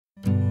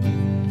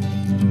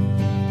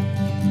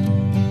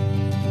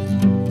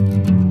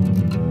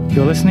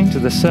You're listening to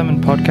the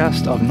Sermon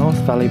Podcast of North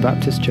Valley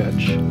Baptist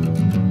Church.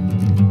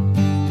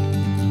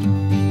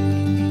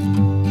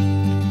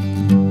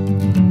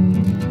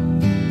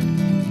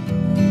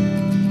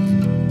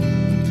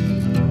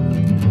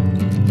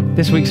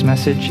 This week's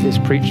message is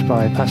preached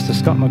by Pastor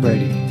Scott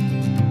McGrady.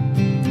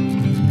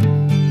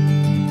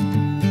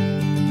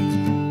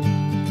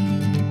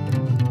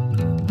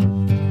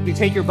 You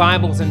take your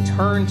Bibles and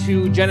turn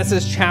to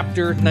Genesis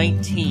chapter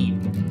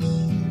 19.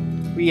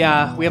 We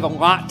have a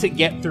lot to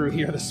get through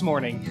here this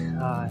morning.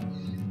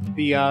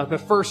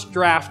 The first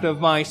draft of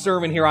my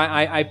sermon here,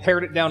 I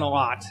pared it down a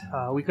lot.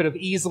 We could have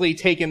easily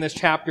taken this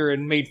chapter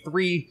and made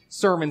 3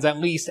 sermons at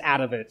least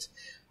out of it.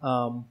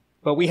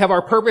 But we have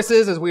our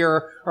purposes as we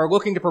are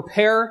looking to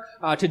prepare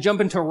to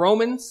jump into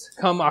Romans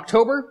come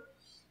October.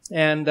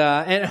 And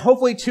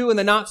hopefully too in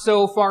the not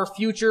so far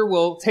future,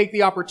 we'll take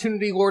the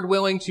opportunity, Lord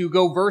willing, to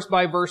go verse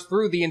by verse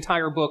through the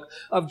entire book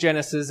of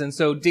Genesis and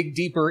so dig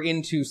deeper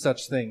into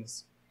such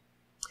things.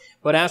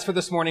 But as for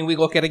this morning, we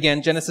look at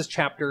again Genesis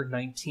chapter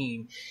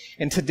 19.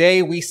 And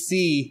today we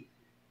see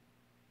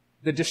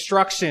the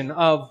destruction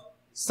of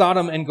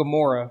Sodom and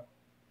Gomorrah,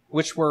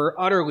 which were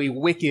utterly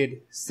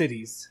wicked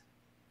cities.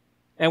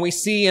 And we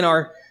see in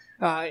our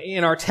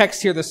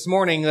text here this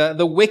morning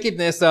the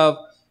wickedness of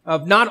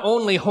not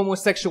only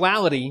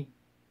homosexuality,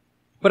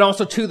 but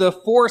also to the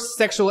forced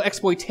sexual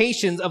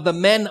exploitations of the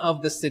men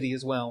of the city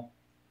as well.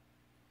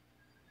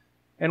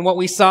 And what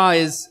we saw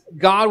is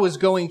God was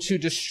going to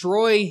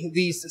destroy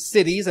these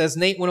cities, as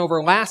Nate went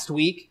over last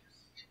week,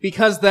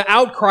 because the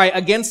outcry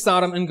against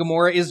Sodom and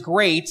Gomorrah is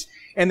great,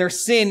 and their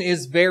sin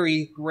is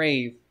very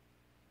grave.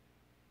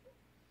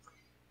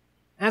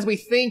 As we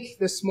think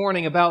this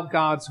morning about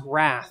God's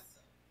wrath,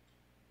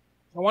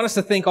 I want us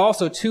to think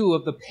also, too,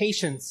 of the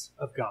patience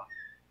of God.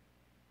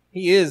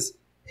 He is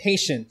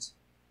patient.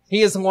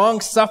 He is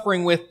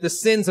long-suffering with the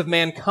sins of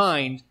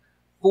mankind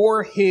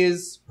for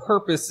His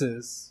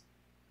purposes.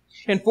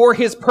 And for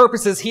His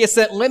purposes, He has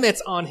set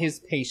limits on His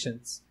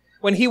patience,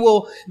 when He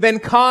will then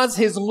cause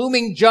His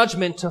looming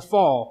judgment to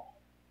fall.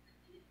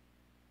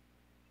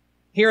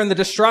 Here in the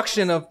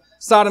destruction of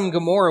Sodom and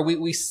Gomorrah,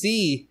 we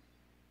see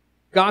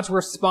God's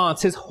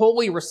response, His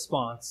holy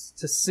response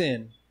to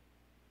sin.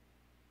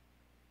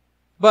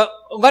 But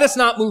let us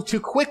not move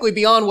too quickly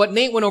beyond what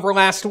Nate went over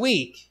last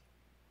week.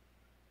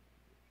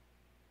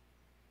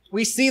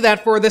 We see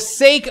that for the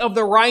sake of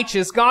the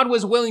righteous, God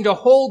was willing to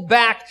hold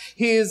back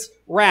His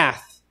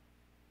wrath.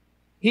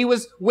 He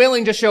was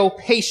willing to show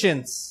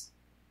patience.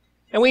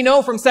 And we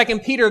know from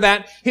 2 Peter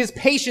that His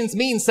patience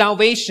means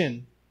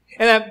salvation.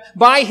 And that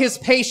by His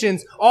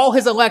patience, all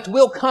His elect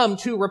will come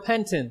to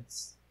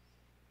repentance.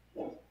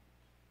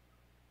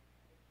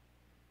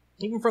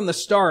 Even from the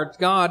start,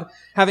 God,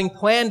 having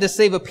planned to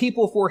save a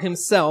people for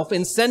Himself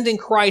in sending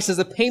Christ as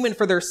a payment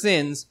for their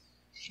sins,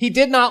 He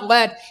did not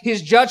let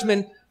His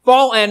judgment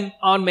fall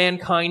on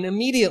mankind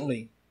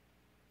immediately.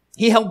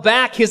 He held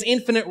back His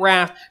infinite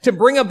wrath to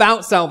bring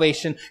about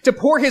salvation, to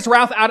pour His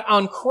wrath out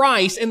on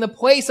Christ in the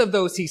place of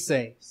those He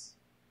saves.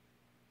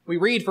 We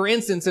read, for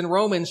instance, in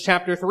Romans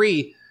chapter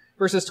 3,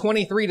 verses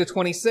 23 to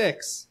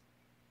 26.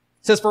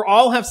 It says, "For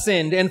all have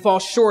sinned and fall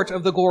short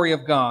of the glory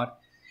of God,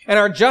 and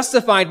are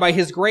justified by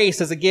His grace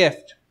as a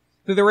gift,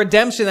 through the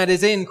redemption that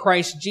is in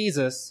Christ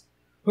Jesus,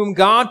 whom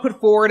God put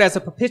forward as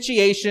a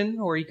propitiation,"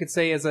 or you could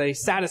say as a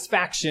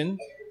satisfaction,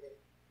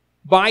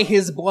 "by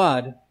His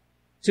blood,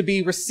 to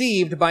be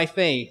received by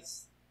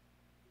faith.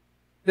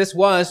 This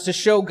was to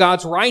show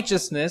God's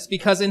righteousness,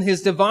 because in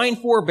His divine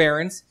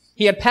forbearance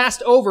He had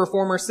passed over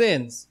former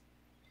sins.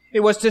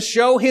 It was to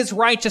show His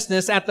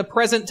righteousness at the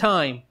present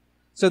time,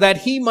 so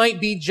that He might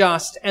be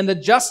just and the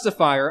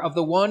justifier of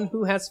the one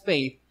who has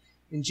faith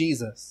in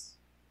Jesus."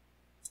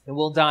 And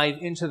we'll dive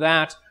into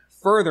that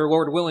further,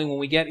 Lord willing, when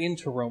we get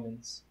into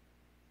Romans.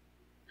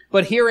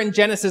 But here in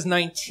Genesis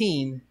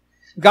 19,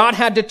 God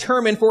had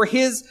determined for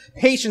His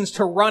patience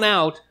to run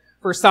out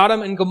for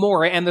Sodom and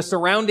Gomorrah and the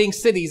surrounding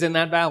cities in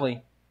that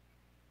valley.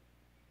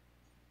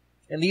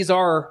 And these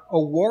are a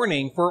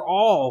warning for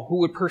all who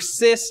would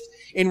persist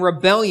in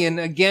rebellion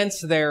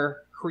against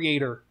their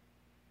Creator.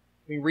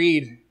 We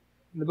read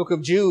in the book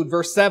of Jude,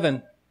 verse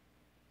 7,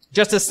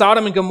 "Just as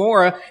Sodom and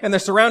Gomorrah and the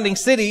surrounding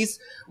cities,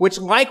 which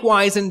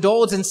likewise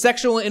indulged in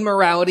sexual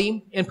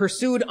immorality and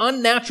pursued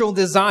unnatural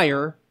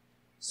desire,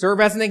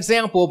 serve as an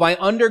example by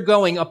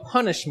undergoing a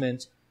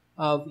punishment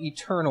of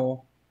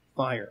eternal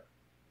fire."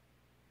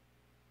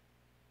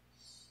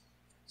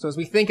 So as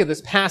we think of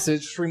this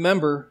passage,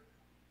 remember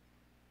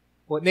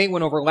what Nate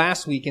went over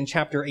last week in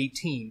chapter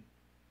 18.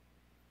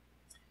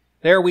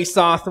 There we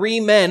saw 3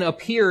 men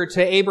appear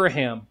to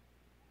Abraham.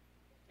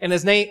 And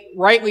as Nate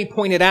rightly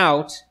pointed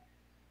out,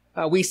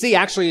 we see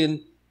actually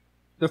in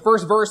the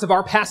first verse of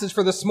our passage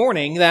for this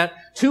morning that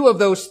 2 of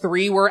those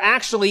 3 were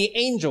actually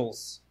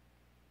angels.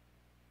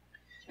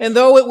 And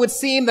though it would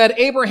seem that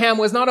Abraham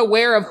was not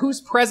aware of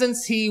whose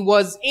presence he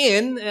was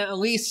in, at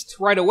least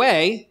right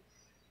away,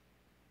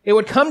 it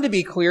would come to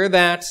be clear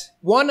that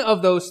one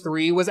of those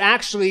 3 was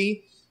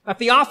actually a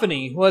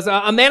theophany, was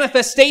a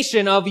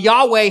manifestation of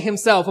Yahweh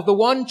Himself, of the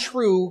one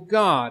true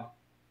God.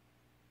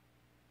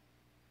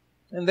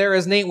 And there,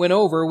 as Nate went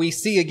over, we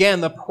see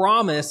again the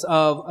promise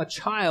of a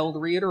child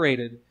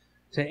reiterated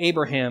to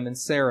Abraham and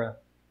Sarah.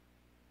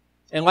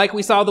 And like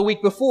we saw the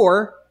week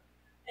before,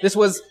 this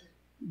was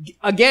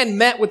again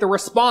met with the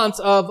response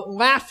of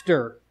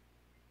laughter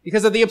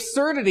because of the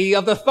absurdity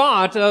of the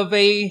thought of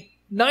a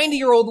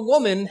 90-year-old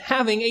woman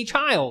having a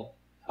child.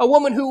 A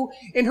woman who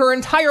in her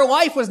entire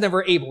life was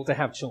never able to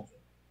have children.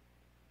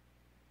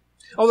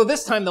 Although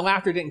this time the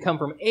laughter didn't come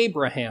from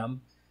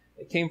Abraham,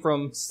 it came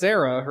from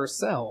Sarah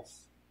herself.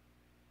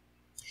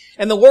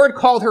 And the Lord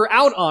called her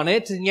out on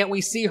it, and yet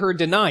we see her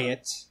deny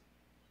it.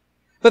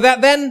 But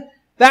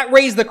that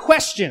raised the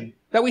question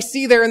that we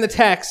see there in the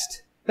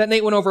text that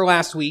Nate went over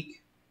last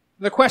week.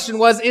 The question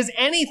was, is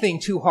anything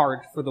too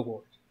hard for the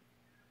Lord?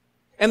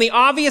 And the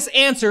obvious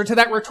answer to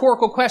that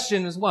rhetorical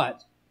question is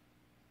what?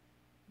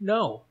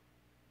 No.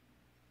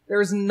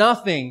 There is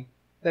nothing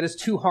that is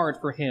too hard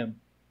for him.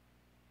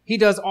 He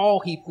does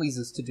all he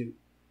pleases to do.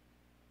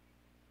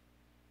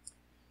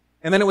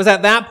 And then it was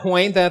at that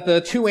point that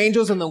the two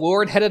angels and the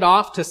Lord headed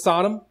off to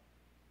Sodom.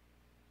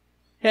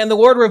 And the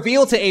Lord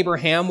revealed to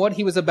Abraham what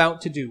he was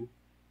about to do,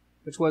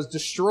 which was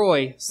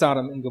destroy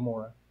Sodom and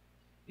Gomorrah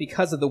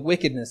because of the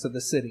wickedness of the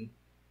city.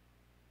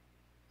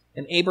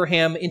 And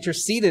Abraham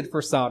interceded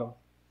for Sodom.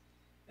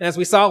 And as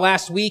we saw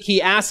last week,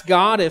 he asked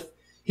God if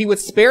he would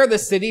spare the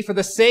city for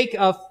the sake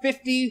of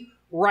 50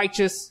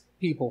 righteous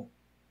people.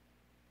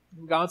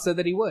 And God said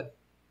that he would.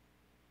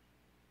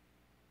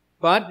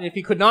 But if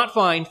he could not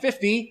find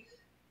 50,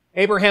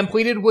 Abraham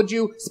pleaded, would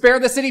you spare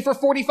the city for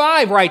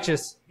 45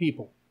 righteous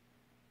people?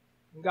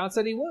 And God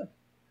said he would.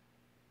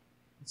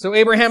 So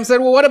Abraham said,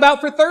 well, what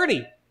about for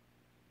 30?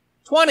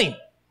 20?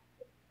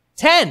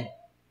 10?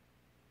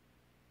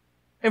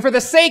 And for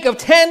the sake of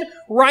 10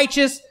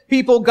 righteous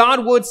people,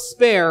 God would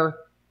spare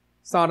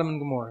Sodom and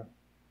Gomorrah.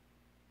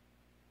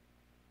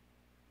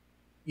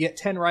 Yet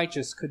 10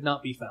 righteous could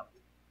not be found.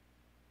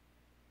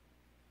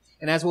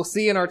 And as we'll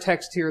see in our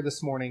text here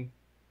this morning,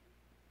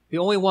 the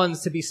only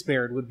ones to be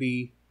spared would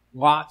be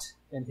Lot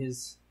and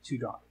his 2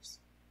 daughters.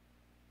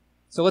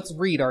 So let's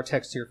read our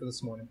text here for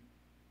this morning.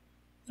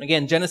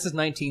 Again, Genesis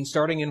 19,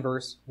 starting in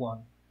verse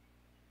 1.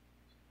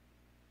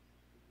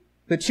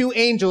 The 2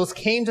 angels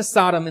came to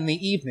Sodom in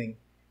the evening,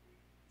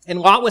 and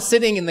Lot was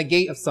sitting in the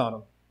gate of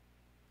Sodom.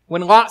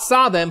 When Lot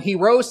saw them, he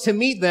rose to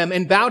meet them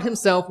and bowed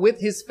himself with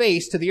his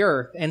face to the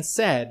earth and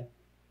said,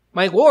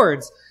 my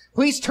lords,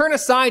 please turn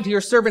aside to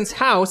your servant's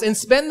house and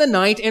spend the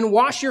night and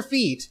wash your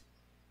feet.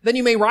 Then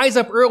you may rise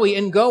up early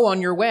and go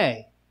on your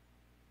way.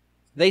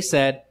 They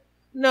said,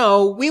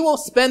 no, we will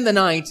spend the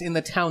night in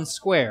the town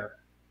square.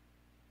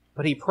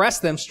 But he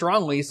pressed them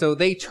strongly, so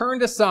they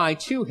turned aside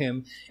to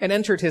him and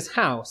entered his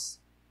house.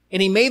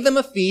 And he made them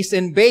a feast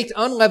and baked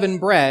unleavened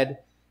bread,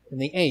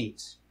 and they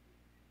ate.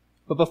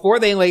 But before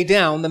they lay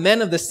down, the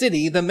men of the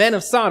city, the men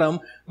of Sodom,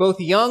 both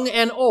young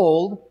and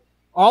old,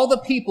 all the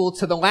people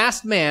to the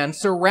last man,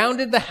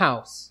 surrounded the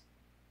house.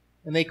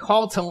 And they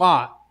called to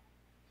Lot,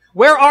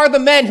 where are the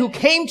men who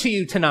came to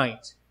you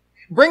tonight?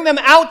 Bring them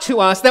out to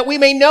us that we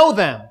may know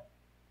them.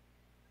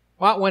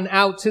 Lot went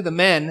out to the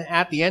men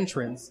at the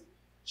entrance,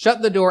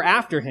 shut the door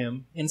after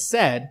him, and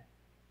said,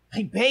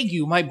 I beg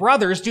you, my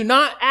brothers, do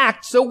not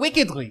act so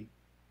wickedly.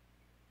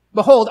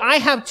 Behold, I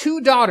have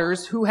 2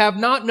 daughters who have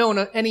not known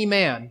any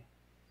man.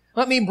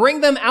 Let me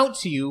bring them out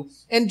to you,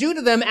 and do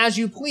to them as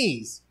you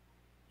please.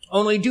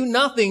 Only do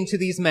nothing to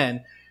these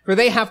men, for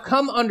they have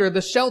come under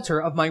the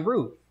shelter of my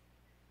roof.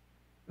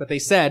 But they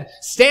said,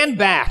 stand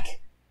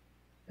back.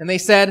 And they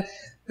said,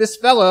 this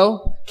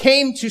fellow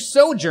came to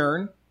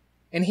sojourn,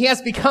 and he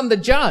has become the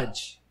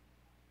judge.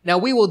 Now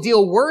we will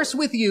deal worse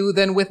with you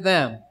than with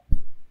them.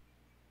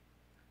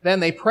 Then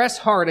they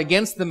pressed hard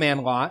against the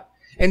man Lot,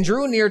 and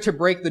drew near to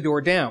break the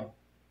door down.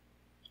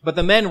 But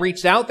the men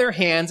reached out their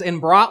hands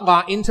and brought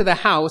Lot into the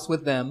house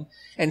with them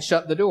and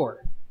shut the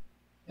door.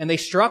 And they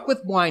struck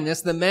with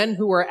blindness the men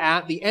who were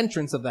at the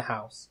entrance of the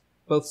house,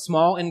 both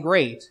small and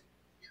great,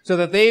 so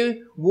that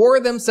they wore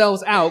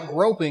themselves out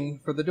groping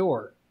for the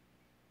door.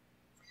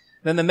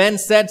 Then the men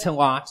said to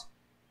Lot,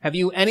 have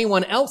you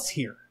anyone else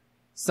here?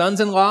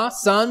 Sons-in-law,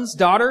 sons,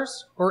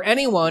 daughters, or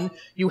anyone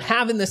you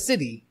have in the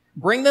city?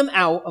 Bring them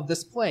out of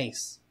this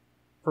place.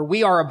 For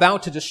we are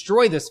about to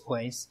destroy this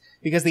place,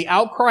 because the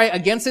outcry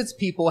against its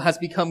people has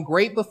become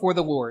great before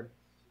the Lord,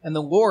 and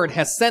the Lord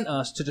has sent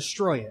us to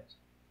destroy it.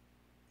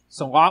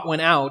 So Lot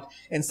went out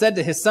and said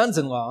to his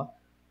sons-in-law,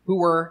 who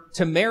were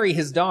to marry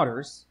his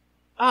daughters,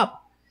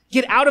 up,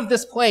 get out of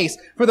this place,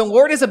 for the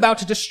Lord is about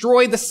to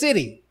destroy the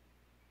city.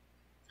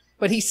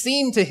 But he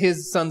seemed to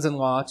his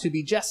sons-in-law to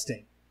be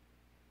jesting.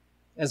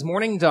 As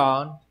morning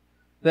dawned,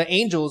 the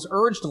angels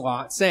urged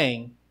Lot,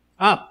 saying,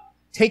 up,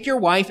 take your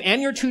wife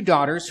and your 2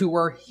 daughters who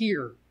are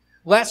here,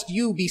 lest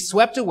you be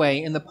swept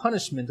away in the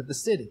punishment of the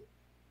city.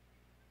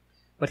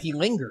 But he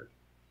lingered.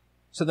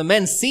 So the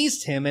men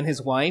seized him and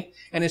his wife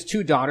and his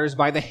 2 daughters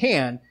by the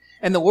hand,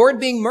 and the Lord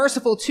being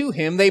merciful to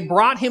him, they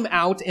brought him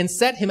out and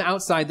set him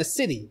outside the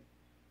city.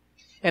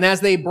 And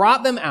as they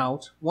brought them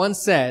out, one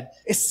said,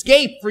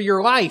 escape for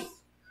your life.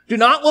 Do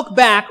not look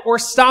back or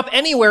stop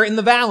anywhere in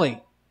the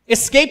valley.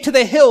 Escape to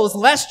the hills,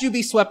 lest you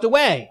be swept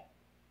away.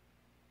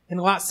 And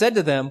Lot said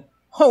to them,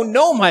 Oh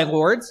no, my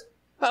lords.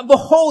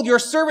 Behold, your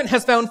servant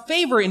has found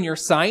favor in your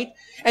sight,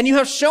 and you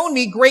have shown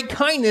me great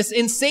kindness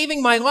in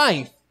saving my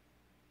life.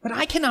 But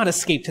I cannot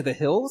escape to the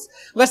hills,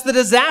 lest the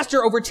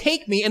disaster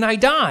overtake me and I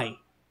die.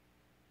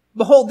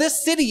 Behold,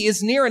 this city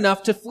is near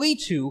enough to flee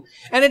to,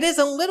 and it is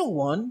a little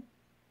one.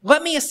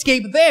 Let me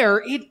escape there.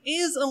 It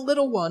is a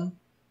little one,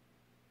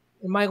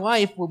 and my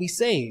life will be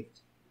saved.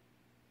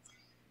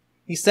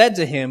 He said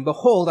to him,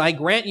 Behold, I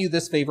grant you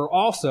this favor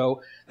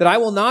also, that I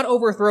will not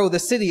overthrow the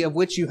city of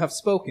which you have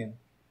spoken.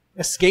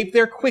 Escape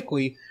there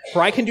quickly,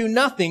 for I can do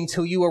nothing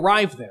till you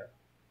arrive there.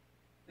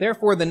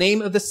 Therefore the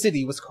name of the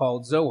city was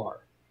called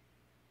Zoar.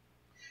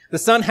 The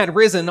sun had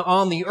risen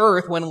on the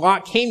earth when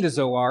Lot came to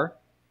Zoar.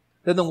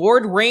 Then the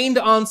Lord rained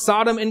on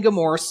Sodom and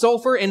Gomorrah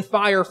sulfur and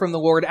fire from the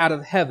Lord out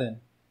of heaven.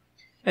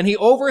 And he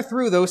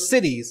overthrew those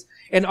cities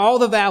and all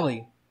the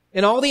valley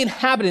and all the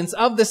inhabitants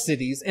of the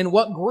cities and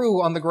what grew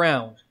on the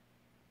ground.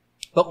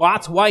 But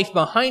Lot's wife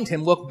behind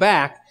him looked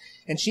back,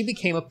 and she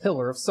became a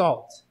pillar of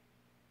salt.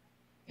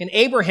 And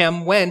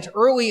Abraham went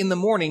early in the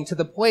morning to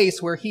the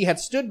place where he had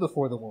stood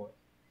before the Lord.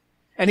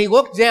 And he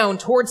looked down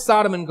towards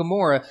Sodom and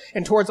Gomorrah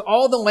and towards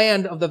all the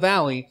land of the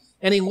valley.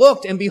 And he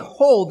looked, and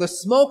behold, the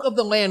smoke of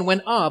the land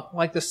went up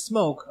like the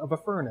smoke of a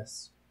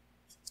furnace.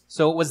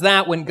 So it was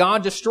that when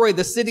God destroyed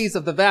the cities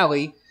of the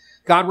valley,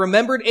 God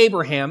remembered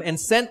Abraham and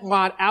sent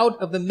Lot out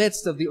of the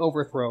midst of the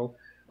overthrow,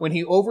 when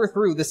he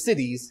overthrew the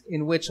cities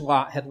in which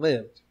Lot had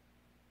lived.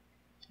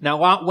 Now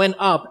Lot went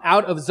up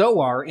out of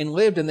Zoar and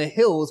lived in the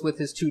hills with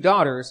his 2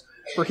 daughters,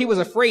 for he was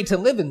afraid to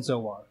live in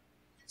Zoar.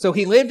 So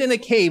he lived in a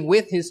cave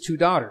with his 2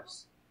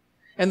 daughters.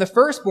 And the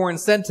firstborn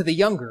said to the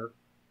younger,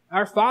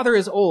 Our father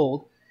is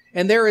old,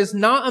 and there is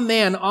not a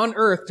man on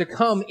earth to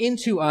come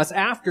into us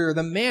after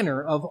the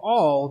manner of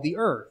all the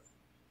earth.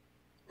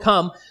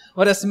 Come,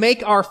 let us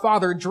make our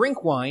father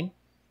drink wine,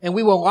 and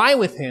we will lie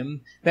with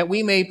him, that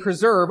we may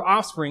preserve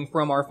offspring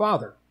from our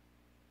father.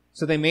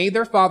 So they made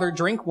their father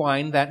drink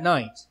wine that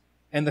night.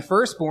 And the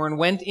firstborn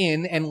went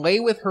in and lay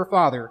with her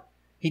father.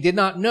 He did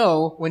not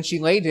know when she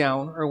lay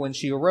down or when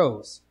she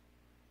arose.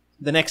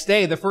 The next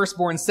day the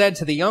firstborn said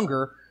to the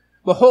younger,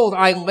 Behold,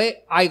 I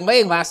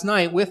lay last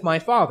night with my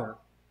father.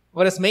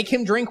 Let us make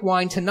him drink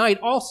wine tonight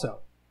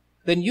also.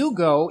 Then you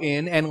go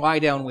in and lie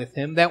down with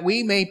him, that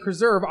we may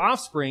preserve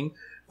offspring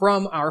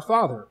from our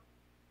father.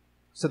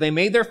 So they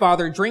made their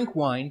father drink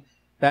wine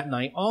that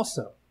night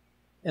also.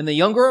 And the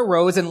younger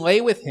arose and lay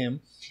with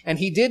him, and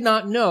he did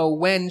not know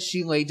when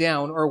she lay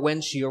down or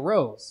when she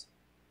arose.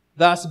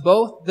 Thus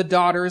both the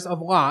daughters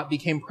of Lot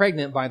became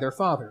pregnant by their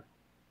father.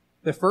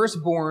 The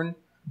firstborn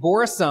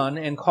bore a son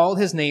and called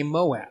his name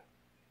Moab.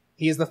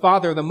 He is the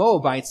father of the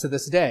Moabites to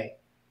this day.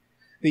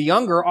 The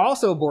younger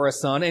also bore a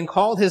son and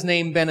called his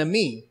name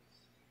Ben-Ami.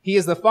 He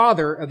is the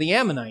father of the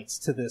Ammonites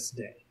to this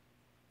day.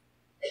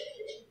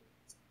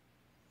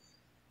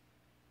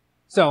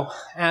 So,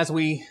 as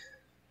we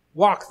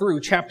walk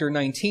through chapter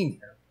 19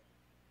 here,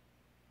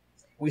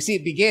 we see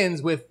it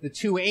begins with the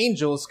 2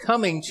 angels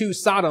coming to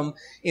Sodom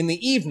in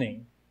the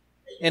evening,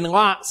 and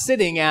Lot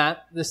sitting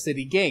at the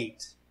city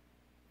gate.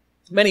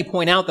 Many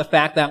point out the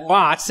fact that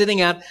Lot sitting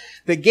at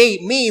the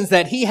gate means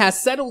that he has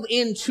settled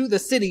into the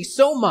city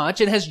so much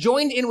and has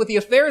joined in with the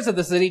affairs of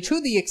the city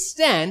to the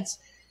extent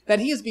that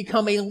he has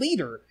become a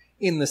leader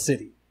in the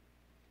city.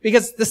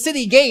 Because the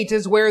city gate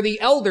is where the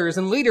elders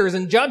and leaders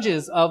and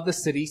judges of the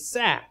city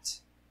sat.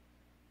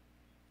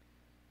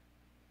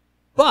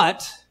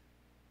 But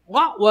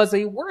Lot was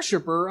a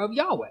worshiper of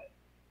Yahweh,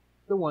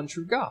 the one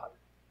true God.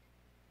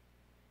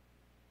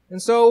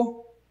 And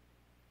so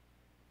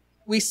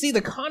we see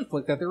the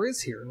conflict that there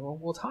is here, and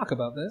we'll talk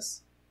about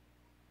this.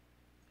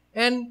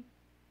 And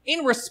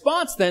in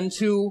response then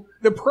to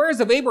the prayers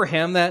of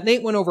Abraham that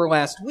Nate went over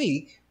last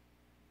week,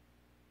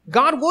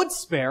 God would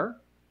spare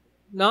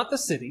not the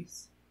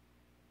cities,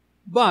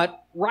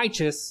 but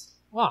righteous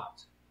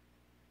Lot.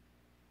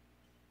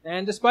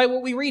 And despite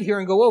what we read here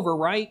and go over,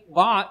 right,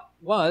 Lot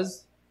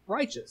was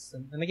righteous.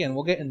 And again,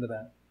 we'll get into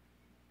that.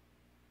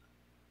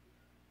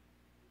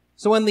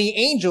 So when the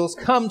angels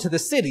come to the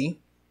city,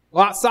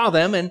 Lot saw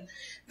them, and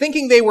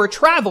thinking they were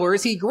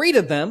travelers, he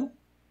greeted them.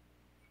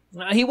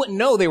 He wouldn't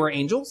know they were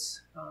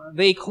angels.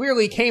 They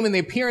clearly came in the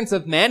appearance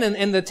of men,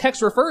 and the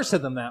text refers to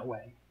them that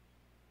way.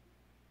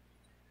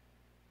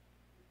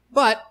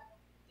 But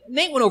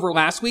Nate went over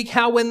last week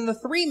how when the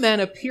 3 men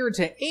appeared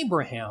to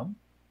Abraham,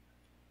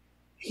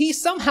 he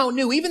somehow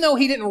knew, even though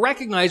he didn't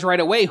recognize right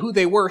away who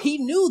they were, he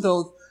knew,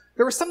 though,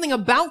 there was something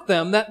about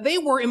them that they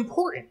were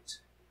important.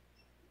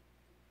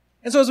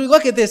 And so as we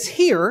look at this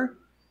here,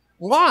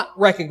 Lot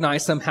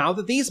recognized somehow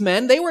that these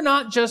men, they were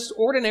not just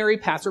ordinary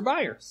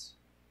passerbyers.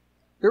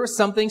 There was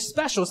something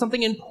special,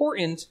 something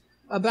important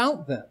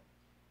about them.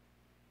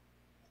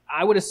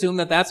 I would assume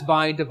that that's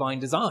by divine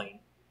design.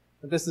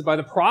 That this is by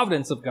the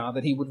providence of God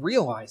that he would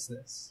realize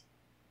this.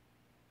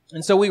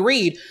 And so we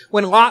read,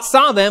 when Lot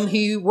saw them,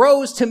 he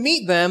rose to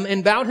meet them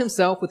and bowed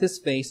himself with his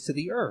face to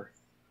the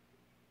earth.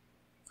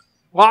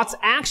 Lot's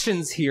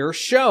actions here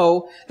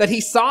show that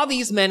he saw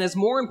these men as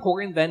more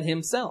important than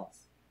himself.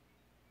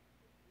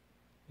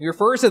 He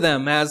refers to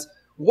them as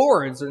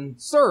lords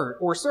and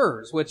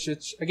sirs, which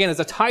again is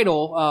a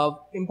title of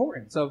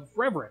importance, of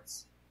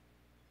reverence.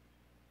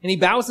 And he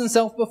bows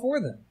himself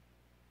before them.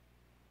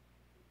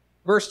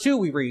 Verse 2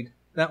 we read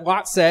that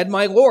Lot said,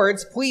 "My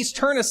lords, please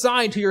turn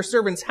aside to your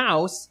servant's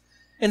house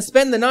and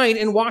spend the night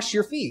and wash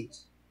your feet.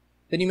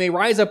 Then you may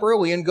rise up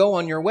early and go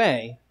on your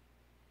way."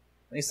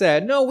 They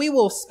said, "No, we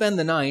will spend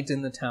the night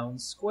in the town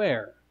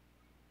square."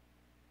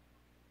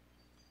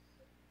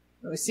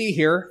 Now we see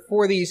here,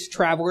 for these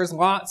travelers,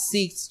 Lot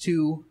seeks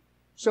to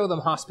show them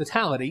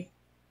hospitality.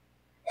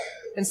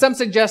 And some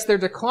suggest their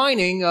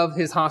declining of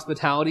his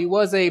hospitality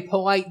was a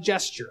polite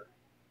gesture.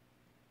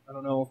 I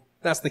don't know if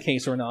that's the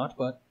case or not,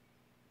 but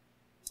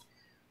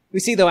we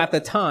see, though, at the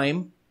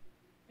time,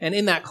 and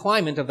in that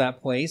climate of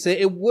that place,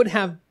 it would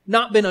have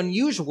not been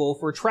unusual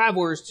for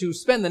travelers to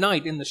spend the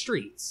night in the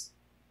streets.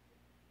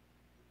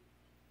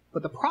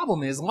 But the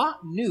problem is,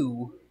 Lot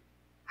knew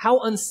how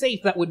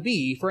unsafe that would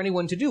be for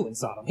anyone to do in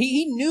Sodom.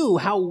 He knew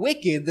how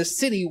wicked the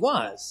city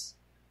was.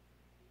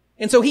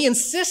 And so he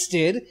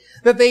insisted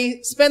that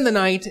they spend the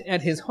night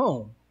at his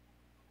home.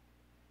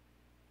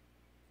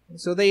 And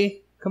so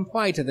they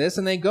comply to this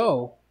and they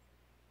go.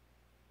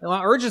 And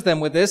Lot urges them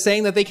with this,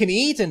 saying that they can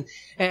eat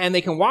and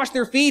they can wash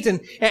their feet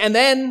and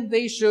then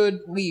they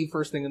should leave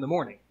first thing in the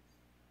morning.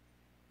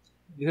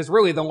 Because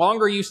really, the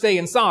longer you stay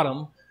in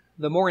Sodom,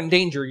 the more in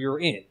danger you're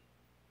in.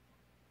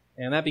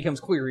 And that becomes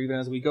clear even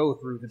as we go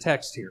through the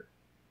text here.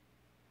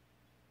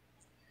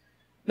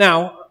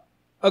 Now,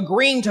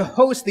 agreeing to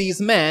host these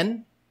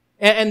men,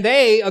 and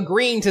they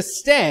agreeing to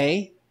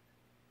stay,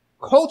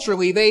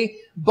 culturally, they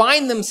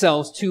bind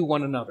themselves to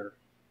one another.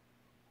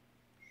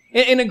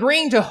 In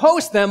agreeing to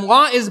host them,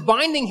 Lot is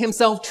binding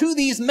himself to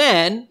these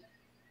men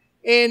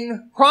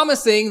in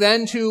promising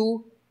then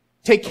to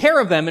take care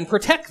of them and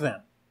protect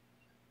them.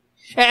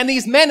 And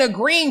these men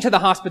agreeing to the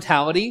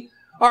hospitality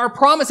are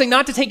promising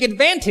not to take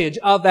advantage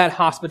of that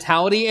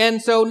hospitality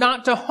and so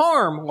not to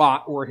harm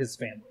Lot or his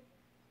family.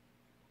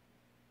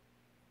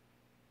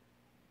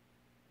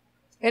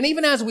 And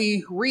even as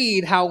we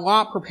read how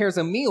Lot prepares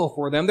a meal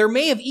for them, there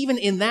may have even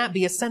in that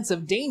be a sense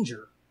of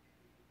danger.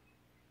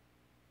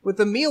 With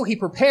the meal he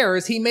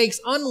prepares, he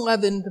makes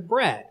unleavened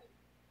bread.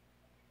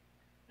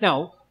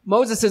 Now,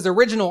 Moses'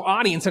 original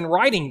audience in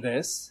writing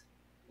this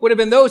would have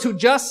been those who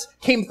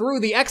just came through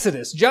the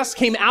Exodus, just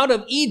came out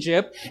of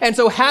Egypt, and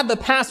so had the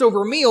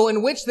Passover meal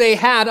in which they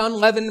had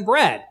unleavened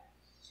bread.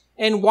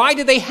 And why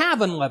did they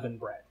have unleavened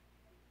bread?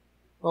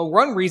 Well,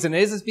 one reason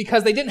is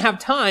because they didn't have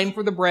time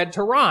for the bread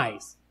to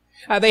rise.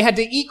 They had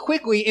to eat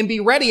quickly and be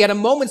ready at a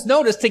moment's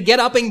notice to get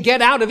up and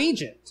get out of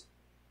Egypt.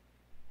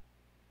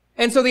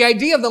 And so the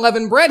idea of the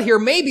leavened bread here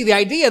may be the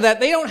idea that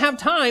they don't have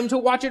time to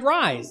watch it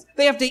rise.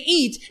 They have to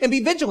eat and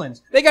be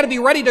vigilant. They got to be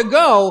ready to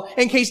go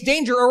in case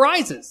danger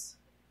arises.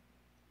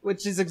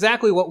 Which is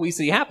exactly what we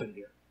see happen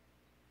here.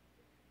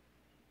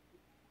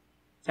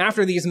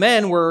 After these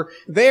men were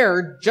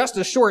there just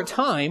a short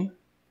time,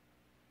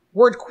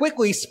 word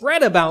quickly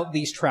spread about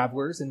these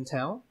travelers in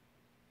town,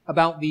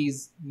 about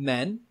these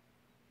men.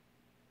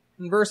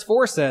 And verse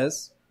 4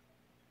 says,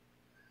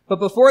 "But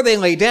before they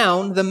lay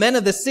down, the men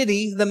of the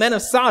city, the men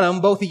of Sodom,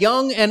 both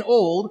young and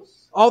old,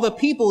 all the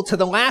people to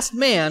the last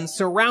man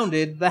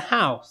surrounded the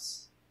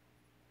house."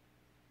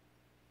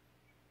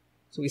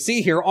 So we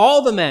see here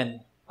all the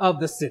men of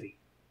the city.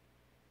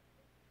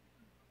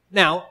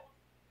 Now,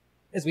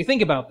 as we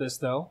think about this,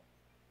 though,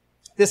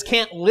 this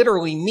can't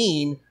literally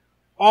mean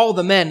all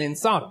the men in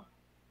Sodom.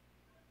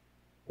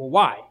 Well,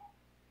 why?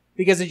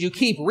 Because as you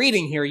keep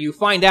reading here, you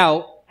find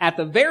out, at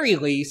the very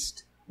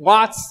least,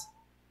 Lot's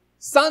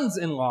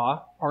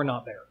sons-in-law are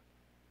not there.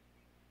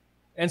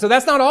 And so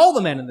that's not all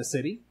the men in the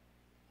city.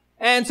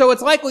 And so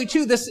it's likely,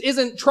 too, this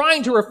isn't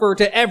trying to refer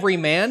to every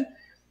man,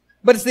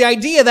 but it's the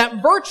idea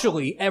that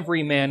virtually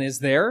every man is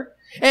there,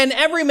 and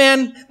every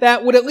man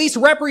that would at least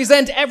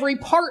represent every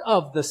part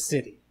of the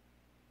city.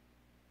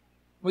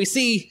 We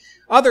see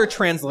other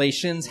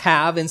translations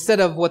have, instead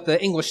of what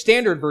the English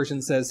Standard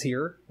Version says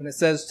here, when it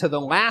says to the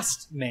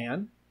last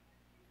man,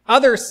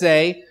 others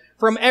say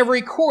from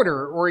every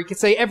quarter, or you could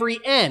say every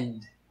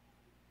end.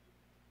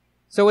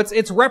 So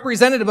it's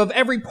representative of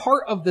every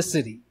part of the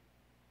city.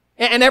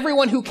 And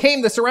everyone who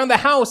came to surround the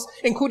house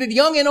included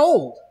young and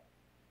old.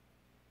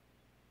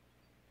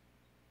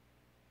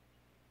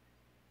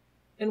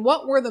 And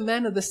what were the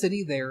men of the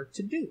city there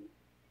to do?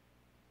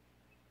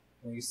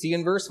 Well, you see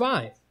in verse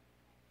 5.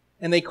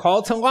 "And they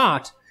called to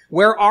Lot,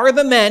 'Where are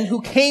the men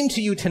who came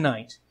to you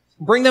tonight?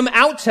 Bring them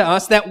out to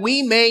us that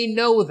we may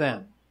know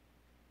them.'"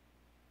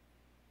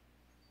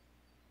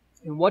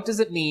 And what does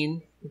it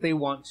mean that they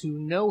want to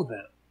know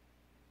them?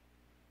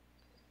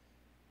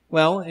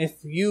 Well,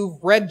 if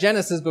you've read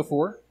Genesis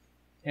before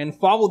and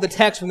followed the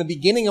text from the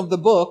beginning of the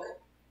book,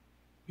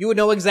 you would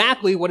know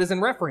exactly what is in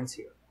reference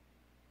here.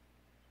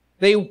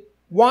 They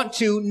want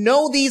to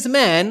know these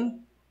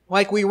men,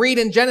 like we read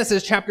in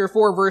Genesis chapter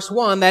 4, verse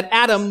 1, that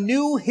Adam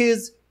knew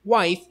his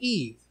wife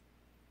Eve.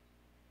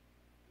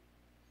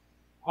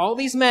 all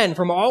these men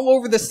from all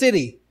over the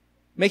city,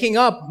 making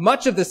up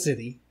much of the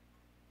city,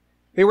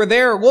 they were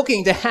there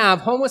looking to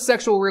have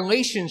homosexual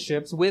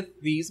relationships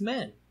with these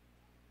men.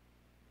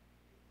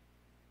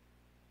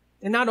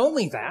 And not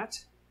only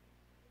that,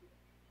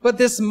 but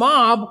this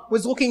mob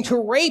was looking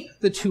to rape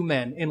the two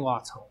men in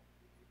Lot's home.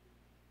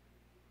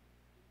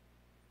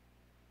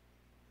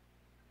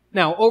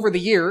 Now, over the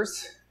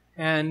years,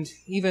 and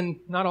even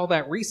not all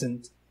that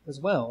recent as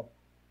well,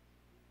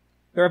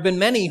 there have been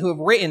many who have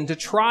written to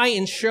try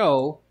and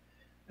show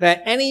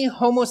that any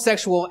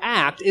homosexual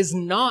act is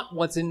not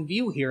what's in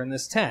view here in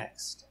this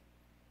text.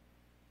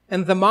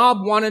 And the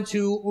mob wanted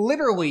to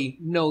literally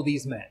know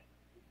these men.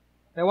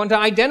 They wanted to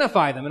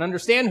identify them and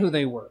understand who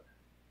they were.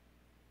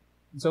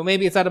 And so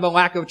maybe it's out of a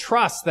lack of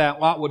trust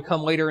that Lot would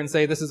come later and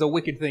say, this is a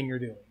wicked thing you're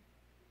doing.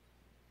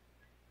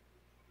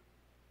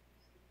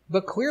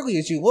 But clearly,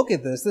 as you look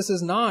at this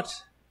is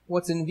not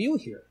what's in view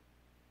here.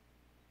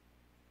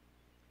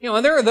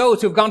 And there are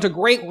those who have gone to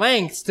great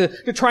lengths to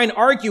try and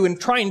argue and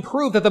try and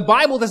prove that the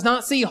Bible does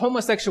not see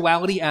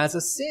homosexuality as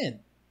a sin.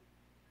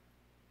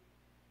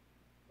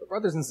 But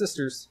brothers and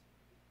sisters,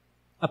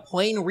 a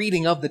plain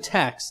reading of the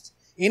text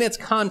in its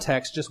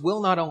context just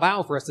will not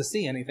allow for us to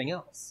see anything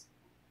else.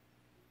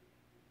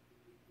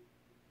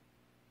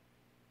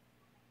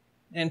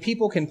 And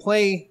people can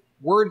play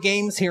word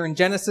games here in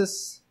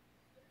Genesis,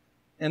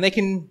 and they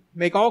can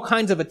make all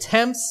kinds of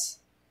attempts,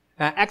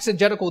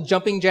 exegetical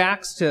jumping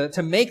jacks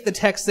to make the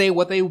text say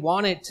what they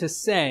want it to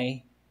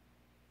say.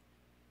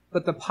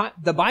 But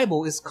the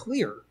Bible is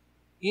clear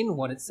in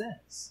what it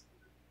says.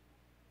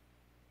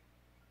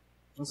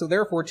 And so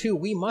therefore, too,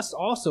 we must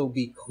also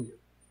be clear.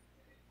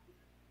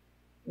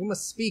 We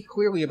must speak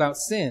clearly about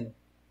sin.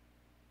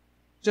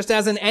 Just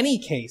as in any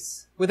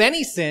case, with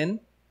any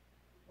sin,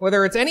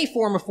 whether it's any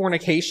form of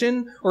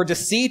fornication or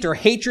deceit or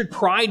hatred,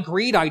 pride,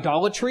 greed,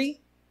 idolatry,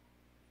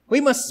 we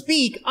must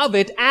speak of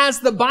it as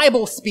the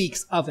Bible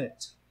speaks of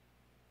it.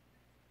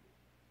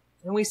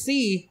 And we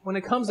see when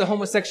it comes to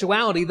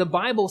homosexuality, the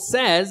Bible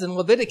says in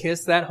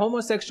Leviticus that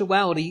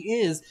homosexuality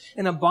is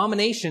an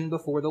abomination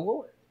before the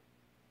Lord.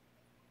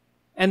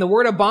 And the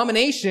word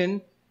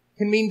abomination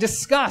can mean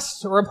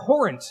disgust or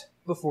abhorrent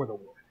before the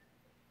Lord.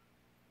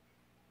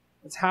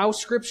 That's how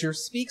Scripture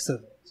speaks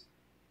of it.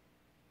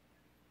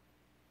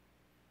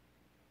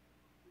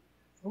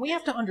 And we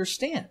have to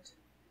understand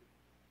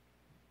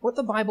what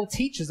the Bible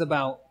teaches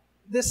about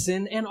this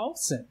sin and all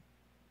sin.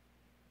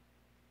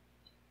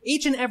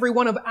 Each and every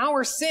one of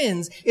our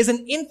sins is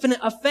an infinite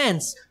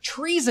offense,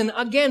 treason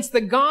against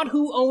the God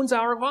who owns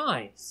our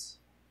lives.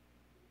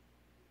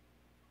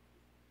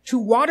 To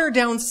water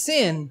down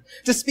sin,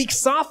 to speak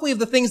softly of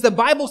the things the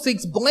Bible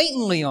speaks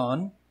blatantly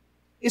on,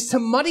 is to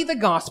muddy the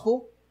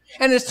gospel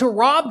and is to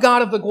rob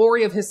God of the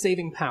glory of His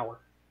saving power.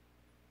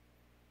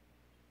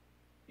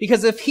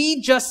 Because if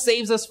He just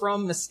saves us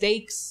from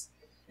mistakes,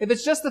 if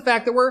it's just the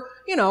fact that we're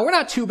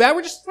not too bad,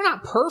 we're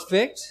not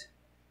perfect.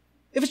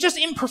 If it's just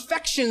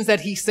imperfections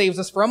that He saves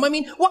us from,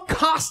 what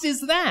cost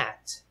is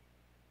that?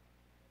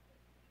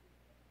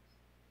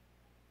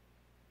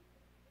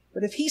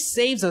 But if He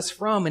saves us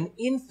from an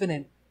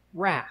infinite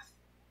wrath,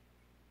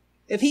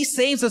 if He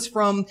saves us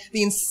from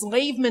the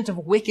enslavement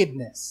of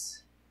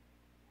wickedness,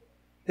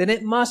 then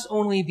it must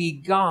only be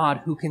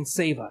God who can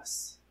save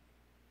us.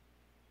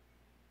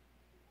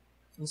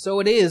 And so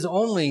it is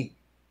only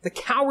the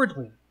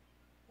cowardly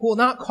who will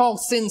not call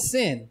sin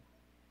sin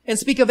and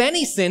speak of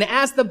any sin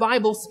as the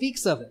Bible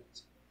speaks of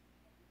it.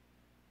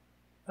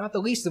 Not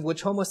the least of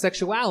which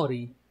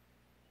homosexuality,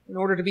 in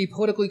order to be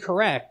politically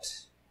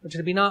correct, which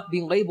to not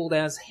be labeled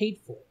as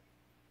hateful.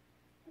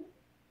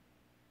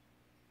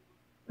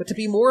 But to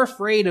be more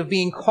afraid of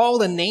being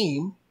called a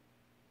name,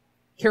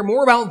 care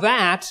more about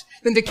that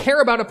than to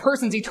care about a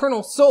person's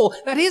eternal soul,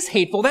 that is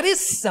hateful, that is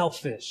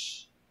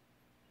selfish.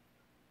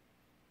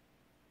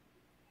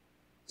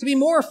 To be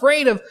more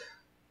afraid of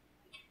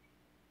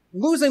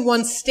losing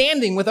one's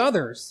standing with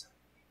others.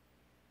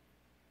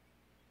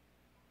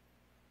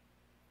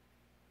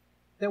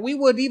 That we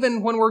would,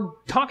 even when we're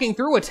talking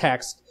through a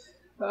text,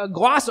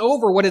 gloss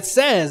over what it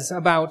says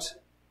about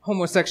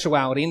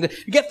homosexuality and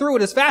to get through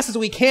it as fast as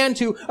we can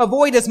to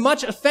avoid as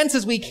much offense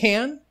as we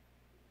can.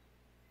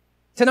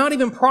 To not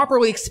even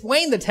properly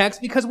explain the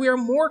text because we are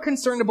more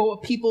concerned about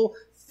what people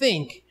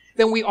think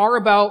than we are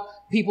about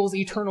people's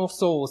eternal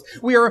souls.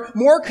 We are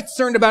more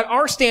concerned about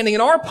our standing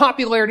and our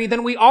popularity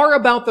than we are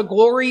about the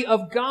glory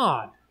of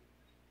God.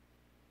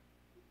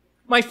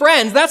 My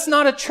friends, that's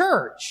not a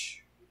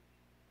church.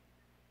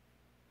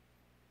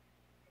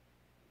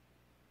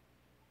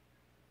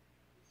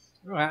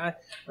 I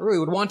really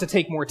would want to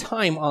take more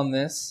time on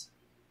this,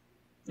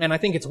 and I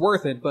think it's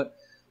worth it, but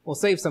we'll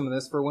save some of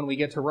this for when we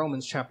get to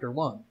Romans chapter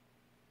 1.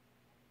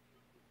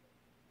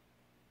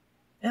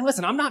 And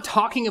listen, I'm not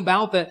talking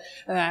about that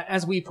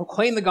as we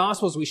proclaim the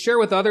gospel, as we share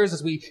with others,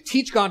 as we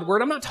teach God's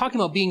word, I'm not talking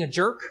about being a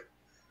jerk.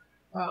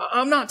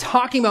 I'm not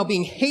talking about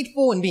being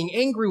hateful and being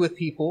angry with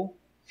people.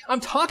 I'm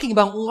talking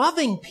about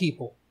loving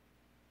people.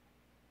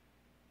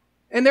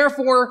 and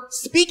therefore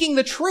speaking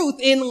the truth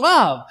in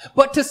love.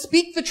 But to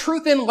speak the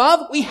truth in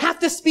love, we have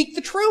to speak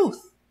the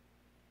truth.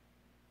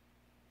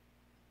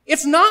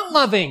 It's not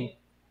loving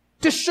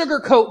to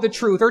sugarcoat the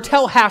truth or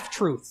tell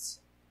half-truths.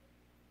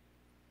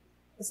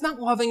 It's not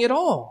loving at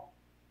all.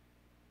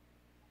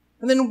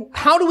 And then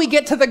how do we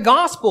get to the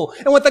gospel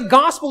and what the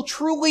gospel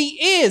truly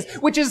is,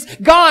 which is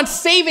God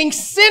saving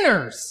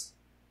sinners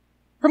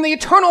from the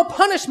eternal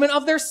punishment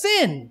of their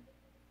sin?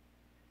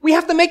 We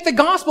have to make the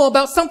gospel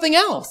about something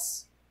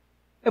else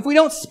if we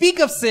don't speak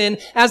of sin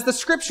as the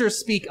scriptures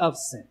speak of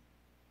sin.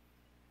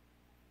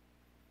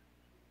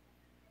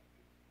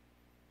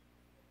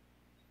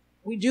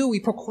 We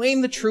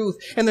proclaim the truth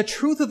and the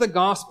truth of the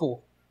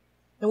gospel,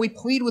 and we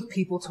plead with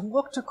people to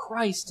look to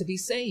Christ to be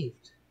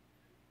saved.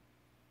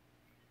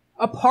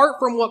 Apart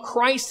from what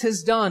Christ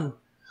has done,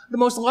 the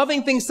most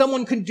loving thing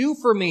someone can do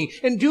for me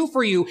and do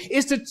for you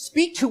is to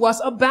speak to us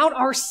about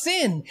our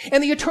sin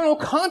and the eternal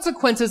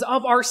consequences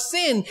of our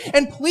sin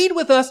and plead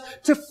with us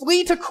to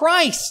flee to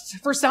Christ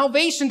for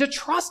salvation, to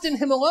trust in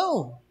Him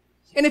alone.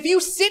 And if you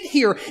sit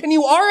here and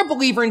you are a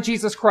believer in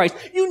Jesus Christ,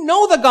 you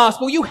know the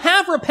gospel, you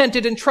have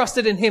repented and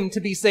trusted in Him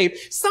to be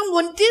saved.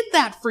 Someone did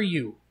that for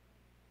you.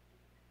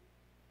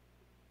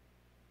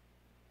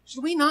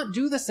 Should we not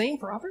do the same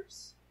for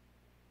others?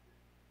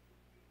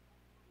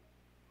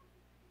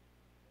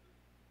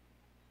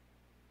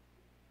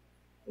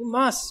 We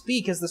must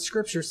speak as the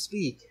scriptures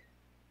speak.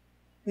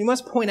 We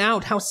must point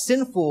out how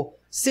sinful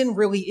sin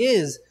really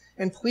is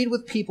and plead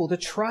with people to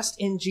trust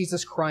in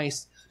Jesus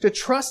Christ, to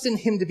trust in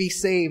Him to be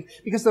saved,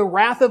 because the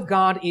wrath of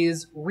God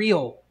is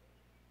real.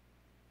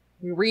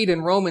 We read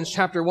in Romans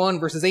chapter 1,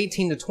 verses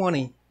 18 to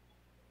 20.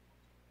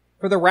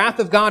 For the wrath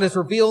of God is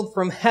revealed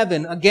from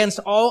heaven against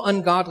all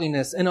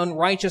ungodliness and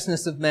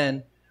unrighteousness of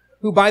men,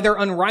 who by their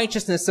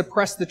unrighteousness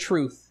suppress the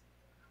truth.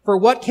 For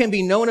what can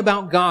be known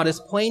about God is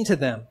plain to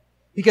them,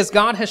 because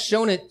God has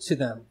shown it to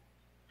them.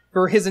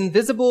 For His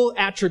invisible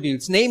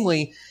attributes,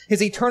 namely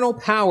His eternal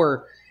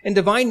power and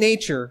divine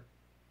nature,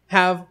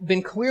 have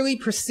been clearly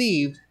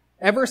perceived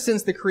ever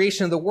since the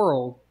creation of the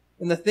world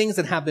in the things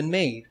that have been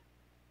made.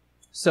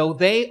 So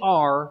they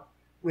are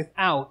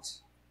without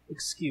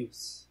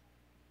excuse.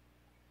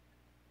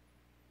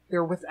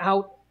 They're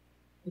without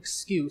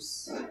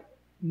excuse.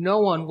 No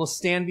one will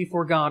stand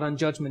before God on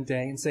Judgment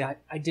Day and say,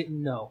 I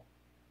didn't know,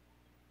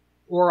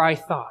 or I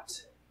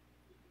thought.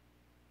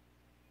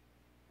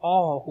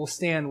 All will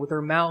stand with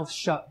their mouths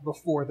shut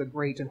before the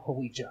great and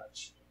holy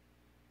Judge.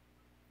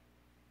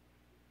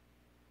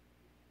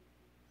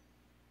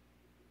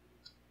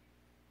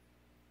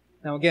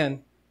 Now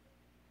again,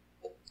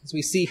 as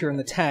we see here in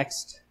the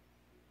text,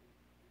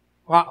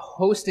 while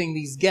hosting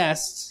these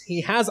guests,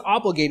 he has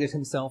obligated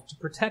himself to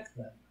protect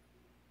them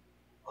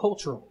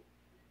culturally.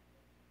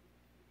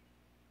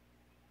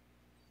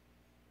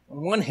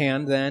 On one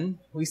hand, then,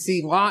 we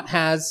see Lot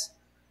has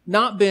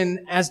not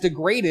been as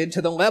degraded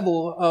to the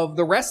level of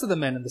the rest of the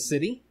men in the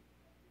city.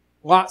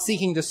 Lot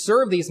seeking to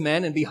serve these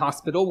men and be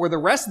hospitable, where the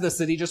rest of the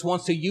city just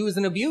wants to use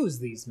and abuse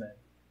these men.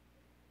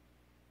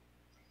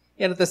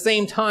 Yet at the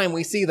same time,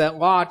 we see that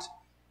Lot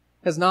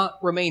has not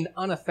remained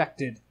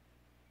unaffected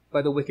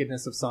by the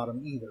wickedness of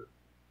Sodom either.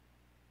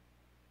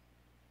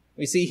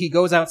 We see he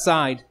goes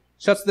outside,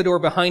 shuts the door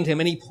behind him,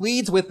 and he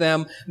pleads with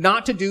them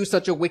not to do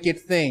such a wicked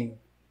thing.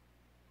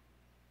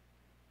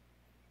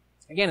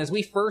 Again, as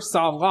we first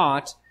saw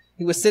Lot,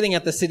 he was sitting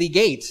at the city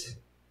gate.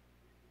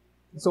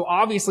 So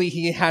obviously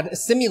he had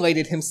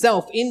assimilated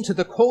himself into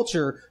the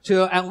culture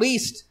to at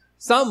least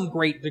some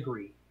great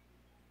degree.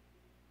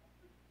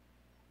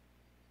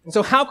 And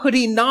so how could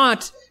he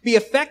not be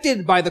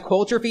affected by the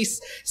culture if he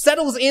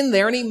settles in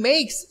there and he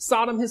makes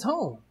Sodom his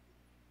home?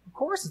 Of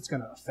course it's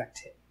going to affect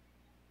him.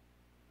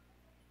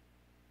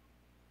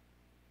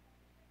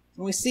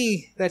 And we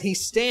see that he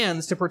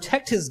stands to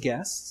protect his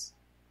guests,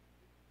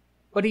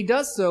 but he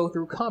does so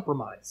through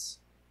compromise,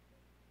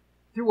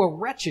 through a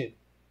wretched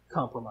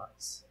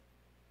compromise.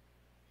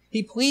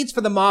 He pleads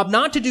for the mob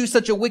not to do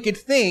such a wicked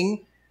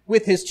thing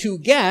with his two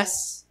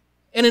guests,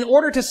 and in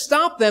order to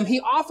stop them, he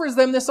offers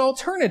them this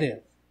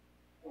alternative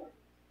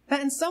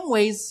that in some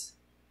ways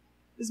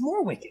is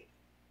more wicked.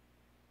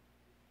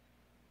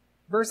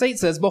 Verse 8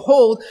 says,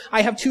 "Behold,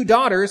 I have two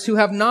daughters who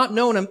have not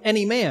known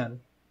any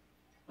man.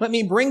 Let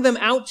me bring them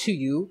out to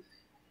you,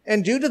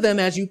 and do to them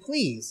as you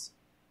please.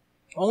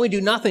 Only do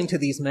nothing to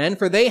these men,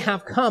 for they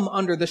have come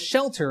under the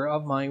shelter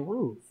of my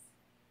roof."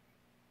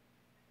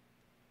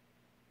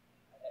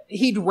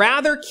 He'd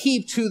rather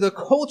keep to the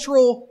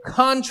cultural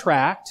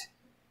contract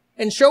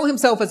and show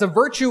himself as a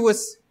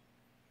virtuous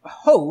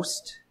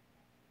host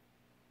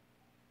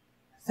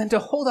than to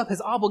hold up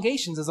his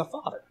obligations as a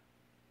father.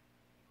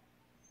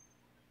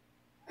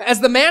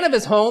 As the man of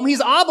his home, he's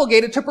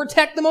obligated to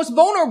protect the most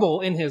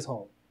vulnerable in his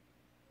home.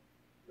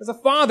 As a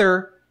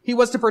father, he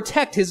was to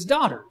protect his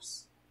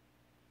daughters.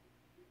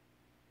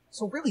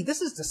 So really,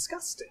 this is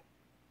disgusting.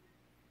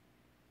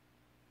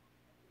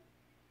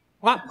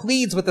 Lot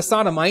pleads with the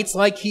Sodomites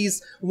like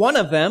he's one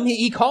of them.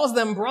 He calls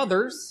them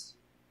brothers.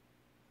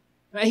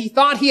 He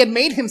thought he had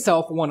made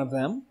himself one of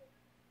them.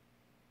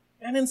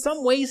 And in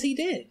some ways he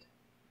did.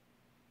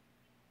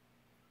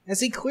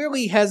 As he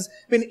clearly has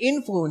been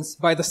influenced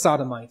by the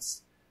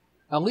Sodomites,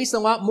 at least a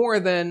lot more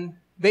than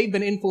they've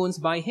been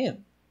influenced by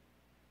him.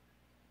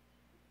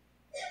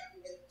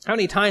 How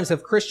many times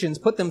have Christians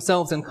put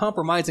themselves in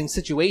compromising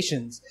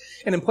situations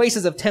and in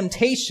places of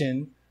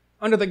temptation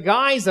under the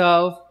guise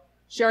of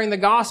sharing the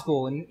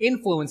gospel and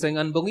influencing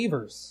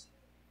unbelievers?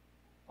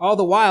 All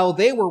the while,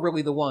 they were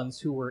really the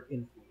ones who were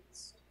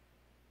influenced.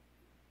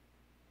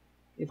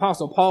 The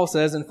Apostle Paul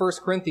says in 1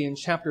 Corinthians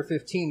chapter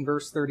 15,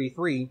 verse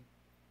 33,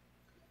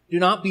 "Do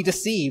not be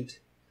deceived.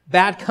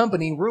 Bad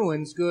company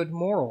ruins good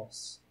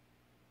morals."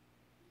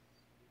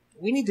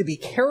 We need to be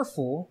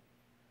careful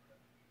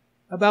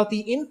about the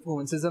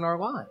influences in our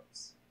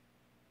lives.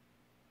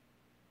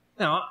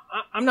 Now,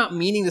 I'm not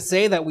meaning to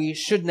say that we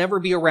should never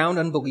be around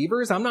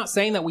unbelievers. I'm not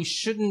saying that we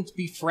shouldn't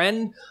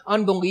befriend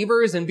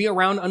unbelievers and be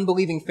around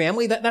unbelieving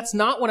family. That's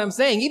not what I'm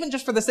saying. Even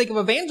just for the sake of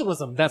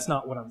evangelism, that's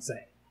not what I'm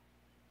saying.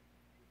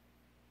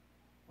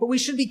 But we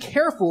should be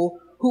careful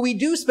who we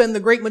do spend the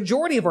great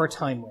majority of our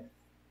time with,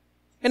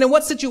 and in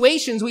what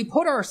situations we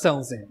put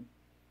ourselves in.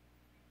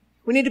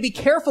 We need to be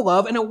careful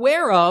of and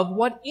aware of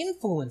what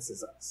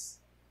influences us.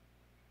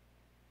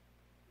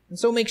 And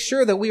so make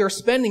sure that we are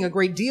spending a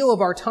great deal of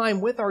our time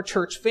with our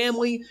church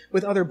family,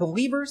 with other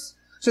believers,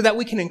 so that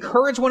we can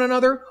encourage one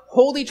another,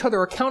 hold each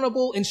other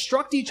accountable,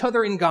 instruct each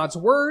other in God's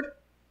word,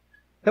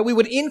 that we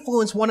would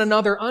influence one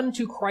another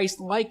unto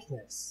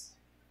Christ-likeness.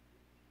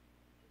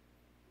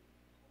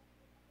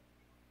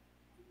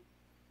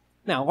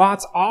 Now,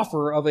 Lot's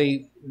offer of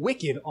a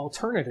wicked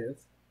alternative,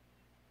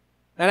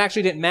 that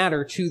actually didn't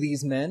matter to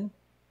these men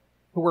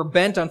who were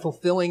bent on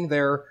fulfilling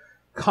their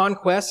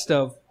conquest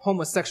of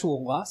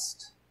homosexual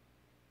lust.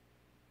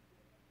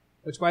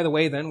 Which, by the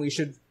way, then, we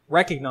should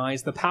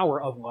recognize the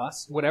power of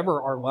lust,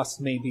 whatever our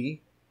lust may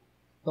be.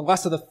 The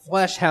lusts of the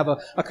flesh have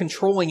a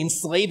controlling,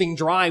 enslaving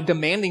drive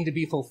demanding to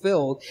be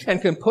fulfilled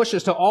and can push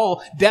us to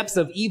all depths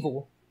of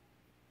evil.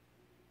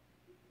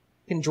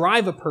 Can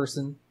drive a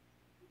person.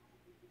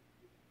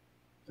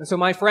 And so,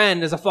 my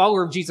friend, as a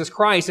follower of Jesus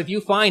Christ, if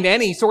you find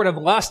any sort of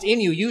lust in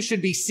you, you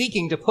should be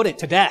seeking to put it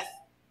to death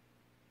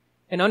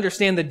and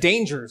understand the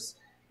dangers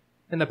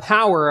and the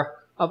power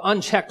of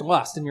unchecked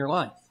lust in your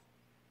life.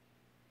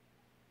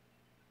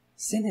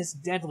 Sin is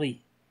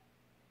deadly.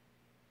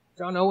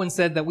 John Owen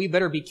said that we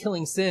better be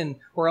killing sin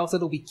or else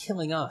it'll be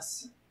killing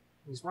us.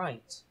 He's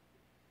right.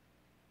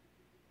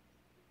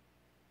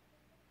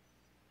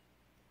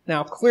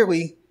 Now,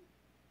 clearly,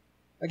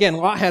 again,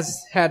 Lot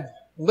has had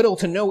little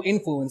to no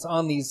influence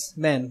on these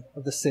men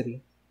of the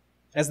city.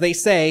 As they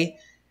say,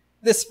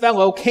 this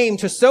fellow came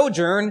to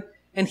sojourn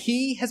and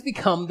he has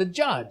become the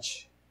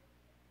judge.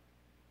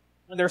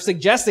 And they're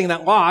suggesting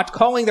that Lot,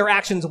 calling their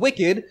actions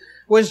wicked,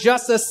 was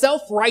just a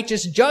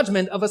self-righteous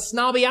judgment of a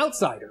snobby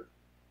outsider.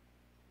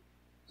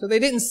 So they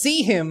didn't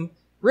see him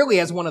really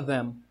as one of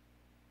them.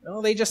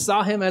 No, they just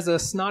saw him as a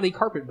snotty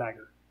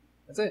carpetbagger.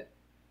 That's it.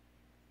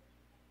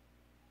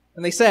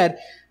 And they said,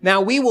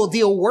 "Now we will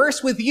deal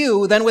worse with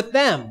you than with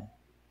them."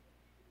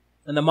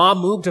 And the mob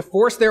moved to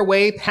force their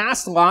way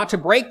past Lot to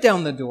break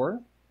down the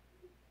door.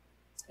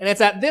 And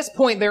it's at this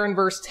point there in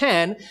verse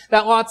 10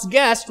 that Lot's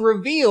guests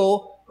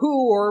reveal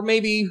who, or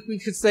maybe we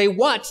could say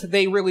what,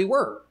 they really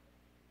were.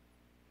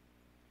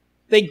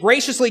 They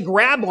graciously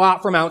grab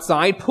Lot from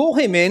outside, pull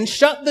him in,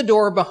 shut the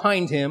door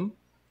behind him,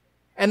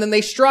 and then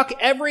they struck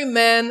every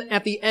man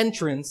at the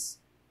entrance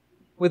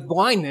with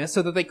blindness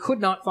so that they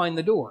could not find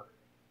the door.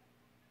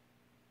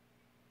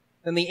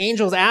 Then the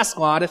angels ask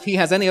Lot if he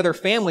has any other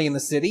family in the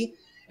city,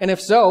 and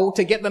if so,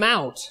 to get them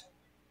out.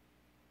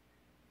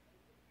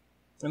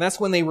 And that's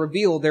when they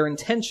reveal their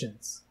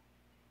intentions.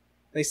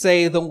 They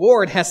say, "The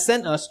Lord has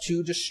sent us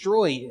to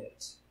destroy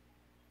it."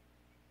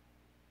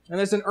 And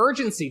there's an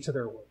urgency to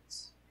their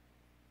words.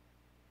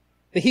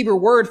 The Hebrew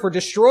word for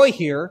destroy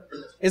here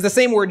is the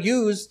same word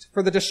used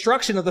for the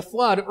destruction of the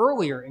flood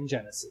earlier in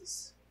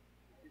Genesis.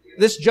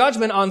 This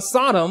judgment on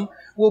Sodom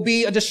will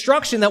be a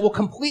destruction that will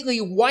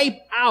completely wipe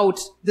out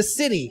the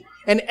city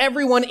and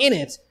everyone in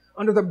it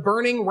under the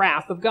burning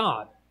wrath of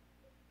God.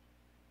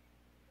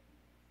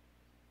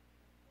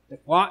 If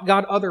Lot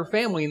got other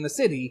family in the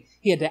city,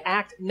 he had to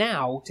act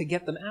now to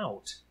get them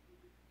out.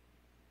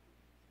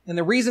 And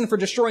the reason for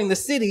destroying the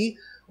city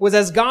was,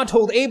 as God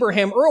told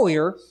Abraham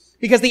earlier,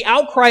 because the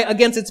outcry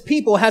against its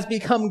people has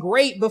become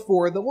great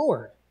before the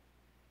Lord.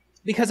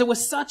 Because it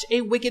was such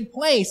a wicked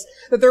place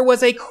that there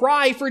was a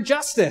cry for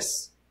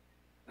justice,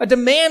 a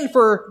demand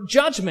for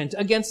judgment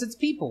against its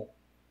people.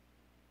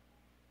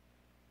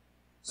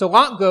 So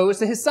Lot goes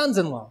to his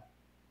sons-in-law,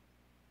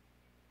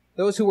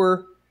 those who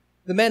were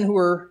the men who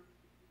were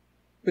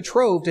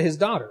betrothed to his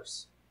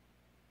daughters.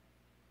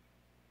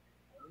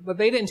 But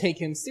they didn't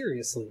take him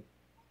seriously.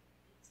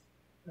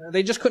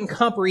 They just couldn't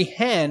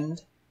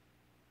comprehend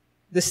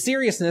the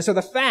seriousness or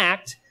the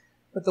fact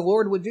that the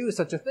Lord would do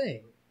such a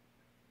thing.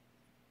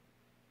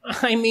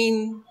 I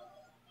mean,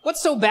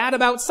 what's so bad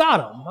about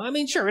Sodom? I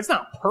mean, sure, it's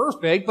not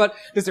perfect, but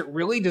does it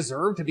really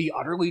deserve to be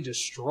utterly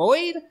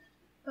destroyed?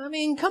 I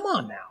mean, come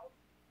on now.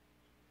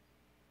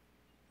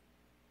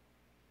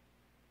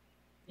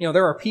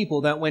 There are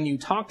people that when you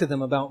talk to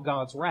them about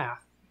God's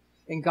wrath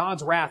and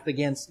God's wrath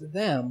against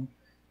them,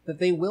 that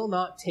they will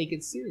not take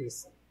it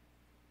seriously.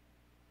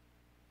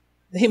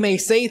 They may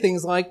say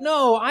things like,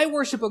 no, I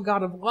worship a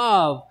God of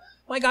love.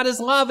 My God is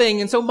loving,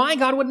 and so my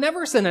God would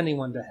never send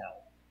anyone to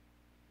hell.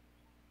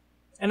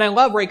 And I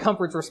love Ray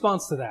Comfort's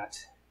response to that.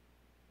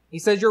 He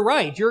says, you're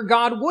right. Your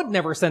God would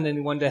never send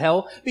anyone to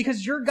hell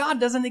because your God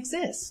doesn't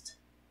exist.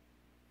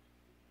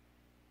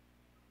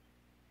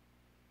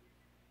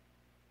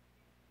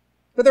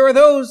 But there are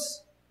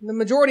those, the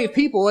majority of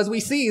people, as we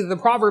see, the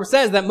proverb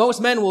says that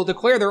most men will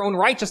declare their own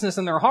righteousness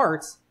in their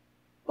hearts.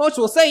 Most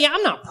will say, yeah,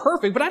 I'm not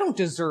perfect, but I don't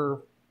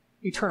deserve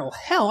eternal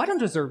hell. I don't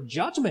deserve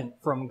judgment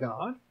from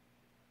God.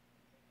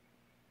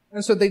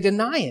 And so they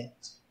deny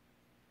it.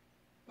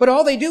 But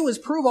all they do is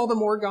prove all the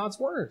more God's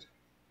word.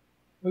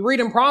 We read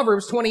in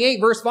Proverbs 28,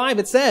 verse 5,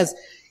 it says,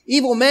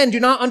 evil men do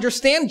not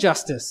understand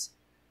justice,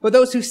 but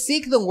those who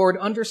seek the Lord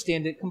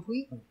understand it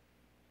completely.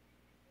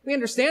 We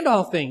understand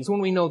all things when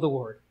we know the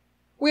Lord.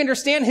 We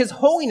understand his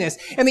holiness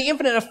and the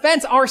infinite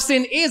offense our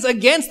sin is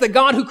against the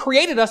God who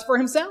created us for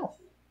himself.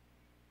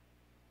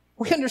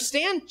 We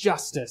understand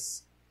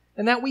justice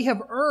and that we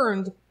have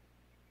earned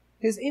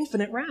his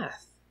infinite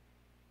wrath.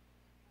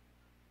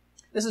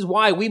 This is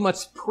why we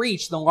must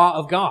preach the law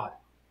of God.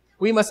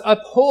 We must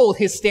uphold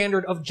his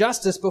standard of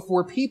justice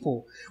before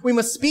people. We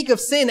must speak of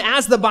sin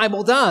as the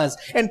Bible does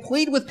and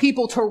plead with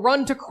people to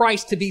run to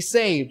Christ to be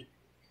saved.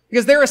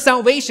 Because there is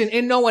salvation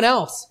in no one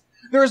else.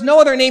 There is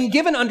no other name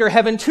given under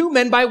heaven to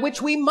men by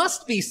which we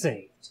must be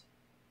saved.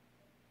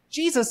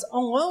 Jesus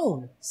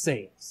alone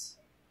saves.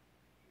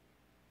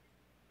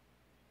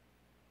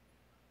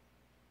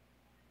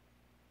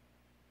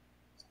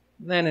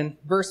 Then in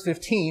verse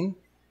 15,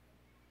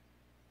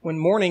 when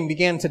morning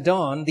began to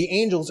dawn, the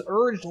angels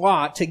urged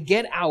Lot to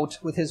get out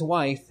with his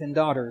wife and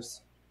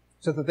daughters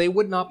so that they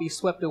would not be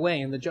swept away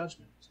in the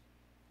judgment.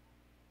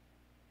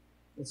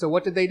 And so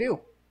what did they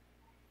do?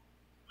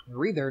 We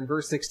read there in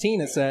verse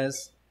 16, it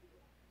says,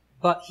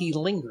 but he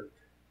lingered.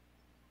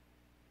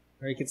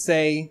 Or you could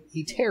say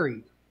he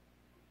tarried.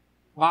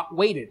 Lot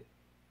waited.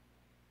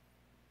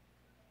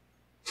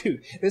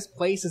 Dude, this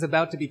place is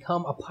about to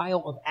become a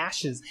pile of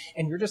ashes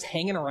and you're just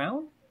hanging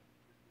around?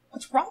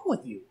 What's wrong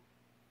with you?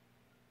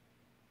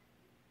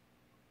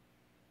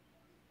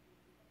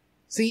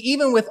 See,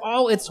 even with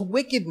all its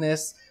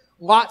wickedness,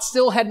 Lot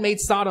still had made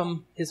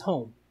Sodom his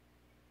home.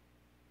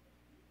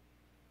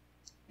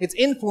 Its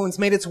influence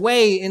made its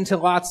way into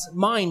Lot's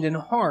mind and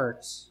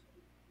heart.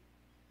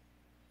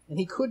 And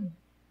he couldn't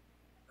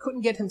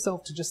get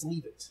himself to just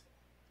leave it.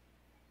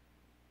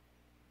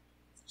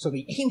 So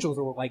the angels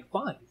were like,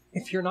 fine,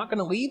 if you're not going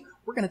to leave,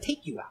 we're going to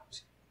take you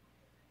out.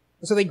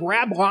 And so they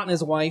grabbed Lot and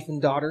his wife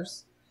and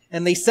daughters,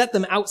 and they set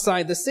them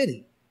outside the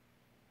city.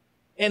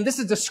 And this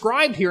is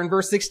described here in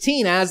verse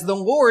 16 as the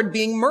Lord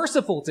being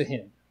merciful to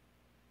him.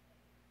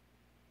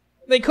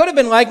 They could have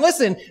been like,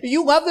 listen,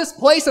 you love this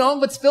place and all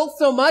of its filth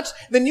so much,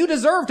 then you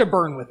deserve to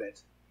burn with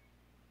it.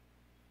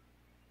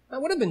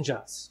 That would have been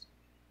just.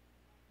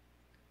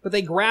 But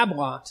they grab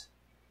Lot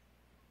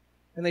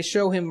and they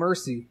show him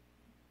mercy.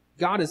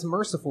 God is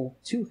merciful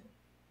to him.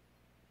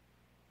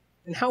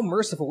 And how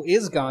merciful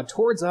is God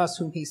towards us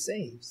whom he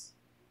saves?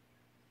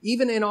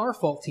 Even in our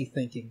faulty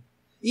thinking.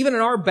 Even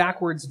in our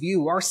backwards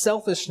view, our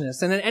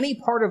selfishness, and in any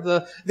part of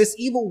this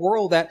evil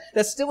world that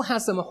still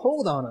has some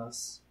hold on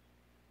us,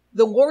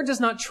 the Lord does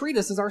not treat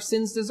us as our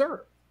sins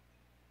deserve.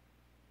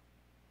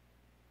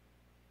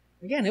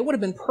 Again, it would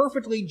have been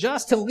perfectly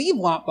just to leave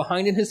Lot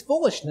behind in his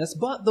foolishness,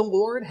 but the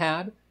Lord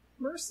had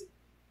mercy.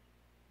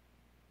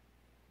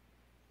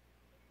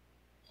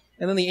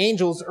 And then the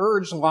angels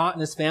urged Lot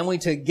and his family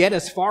to get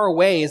as far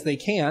away as they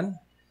can,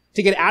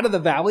 to get out of the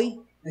valley.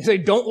 They say,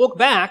 don't look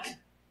back.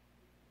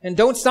 And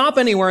don't stop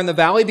anywhere in the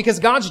valley because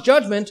God's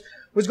judgment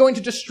was going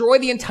to destroy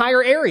the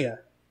entire area.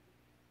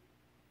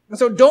 And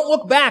so don't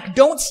look back.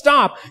 Don't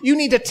stop. You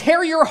need to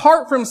tear your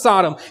heart from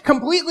Sodom.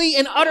 Completely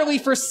and utterly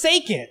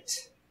forsake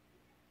it.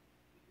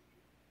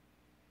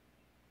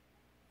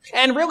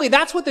 And really,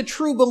 that's what the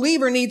true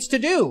believer needs to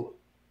do.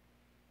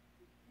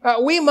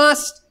 We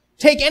must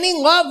take any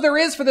love there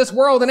is for this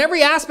world and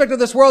every aspect of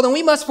this world, and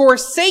we must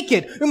forsake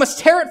it. We must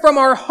tear it from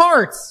our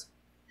hearts.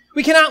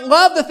 We cannot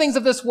love the things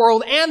of this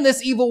world and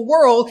this evil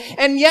world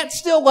and yet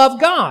still love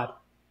God.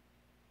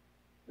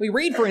 We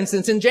read, for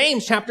instance, in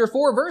James chapter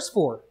 4, verse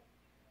 4.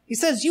 He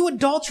says, you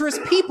adulterous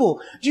people,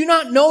 do you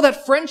not know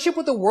that friendship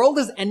with the world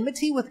is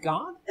enmity with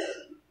God?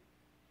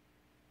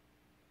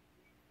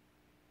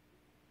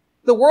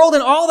 The world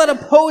and all that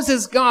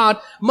opposes God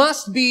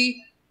must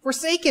be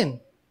forsaken.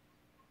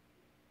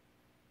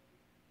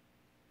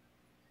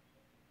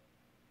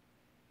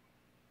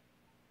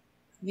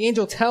 The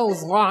angel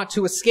tells Lot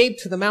to escape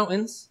to the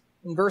mountains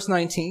in verse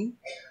 19.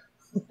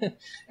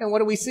 And what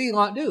do we see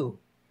Lot do?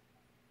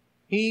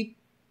 He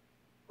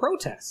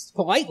protests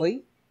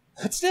politely,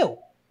 but still.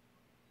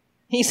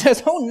 He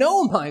says, oh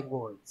no, my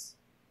lords.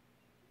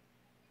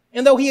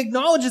 And though he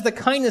acknowledges the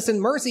kindness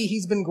and mercy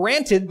he's been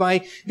granted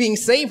by being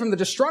saved from the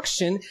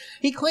destruction,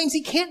 he claims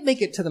he can't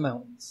make it to the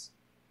mountains.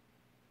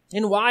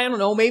 And why? I don't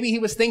know. Maybe he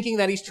was thinking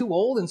that he's too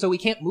old and so he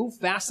can't move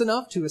fast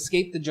enough to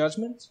escape the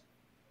judgment.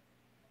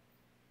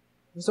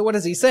 And so what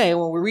does he say?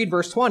 When we read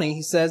verse 20,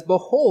 he says,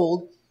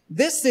 "Behold,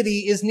 this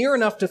city is near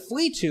enough to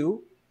flee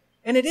to,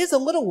 and it is a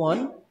little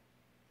one.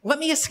 Let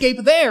me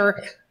escape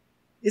there.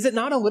 Is it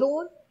not a little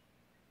one?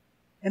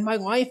 And my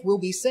life will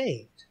be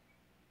saved."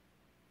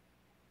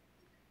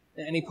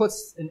 And he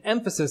puts an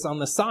emphasis on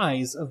the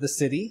size of the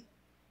city,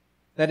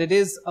 that it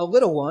is a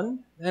little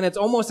one, and it's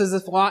almost as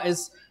if Lot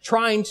is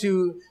trying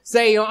to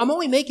say, I'm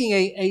only making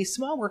a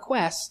small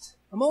request.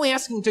 I'm only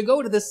asking to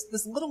go to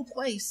this little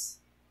place.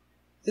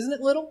 Isn't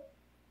it little?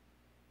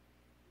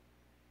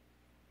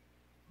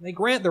 They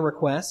grant the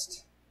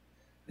request.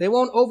 They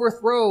won't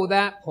overthrow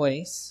that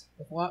place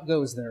if Lot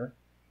goes there.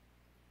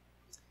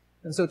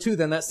 And so too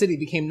then that city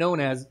became known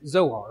as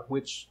Zoar,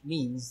 which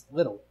means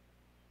little.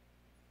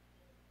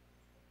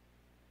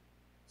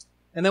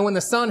 And then when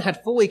the sun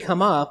had fully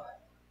come up,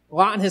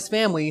 Lot and his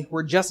family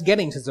were just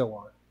getting to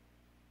Zoar.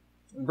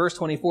 And verse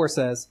 24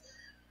 says,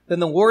 "Then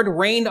the Lord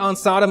rained on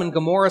Sodom and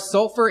Gomorrah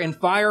sulfur and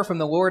fire from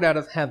the Lord out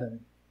of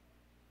heaven.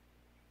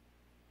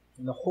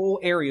 And the whole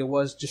area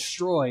was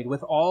destroyed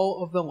with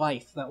all of the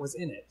life that was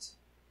in it."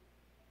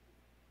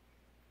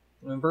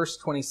 And verse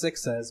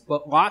 26 says,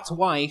 "But Lot's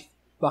wife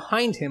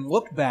behind him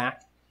looked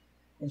back,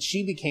 and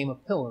she became a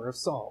pillar of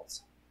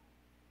salt."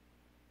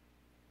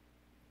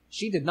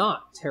 She did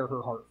not tear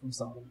her heart from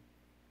Sodom.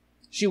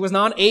 She was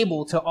not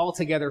able to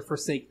altogether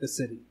forsake the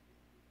city.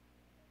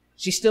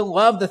 She still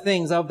loved the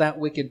things of that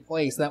wicked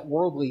place, that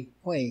worldly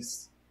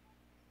place.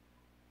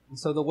 And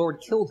so the Lord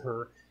killed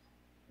her,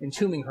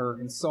 entombing her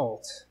in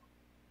salt.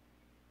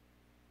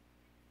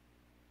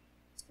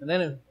 And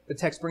then the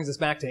text brings us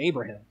back to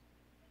Abraham.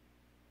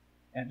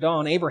 At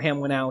dawn, Abraham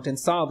went out and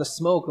saw the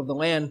smoke of the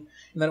land,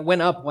 and then it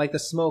went up like the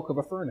smoke of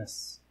a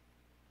furnace.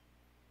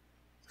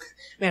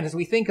 Man, as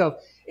we think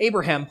of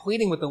Abraham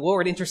pleading with the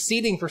Lord,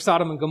 interceding for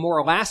Sodom and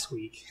Gomorrah last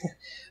week,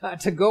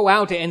 to go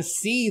out and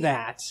see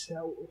that,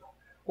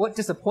 what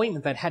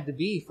disappointment that had to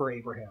be for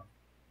Abraham.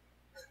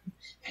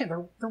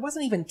 Man, there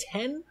wasn't even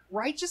 10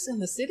 righteous in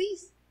the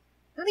cities?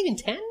 Not even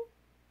 10?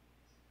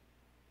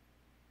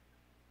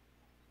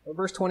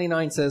 Verse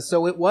 29 says,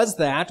 "So it was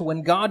that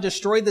when God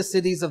destroyed the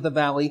cities of the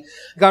valley,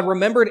 God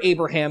remembered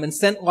Abraham and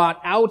sent Lot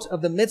out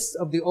of the midst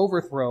of the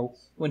overthrow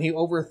when he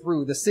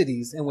overthrew the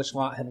cities in which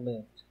Lot had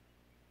lived."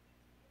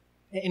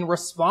 In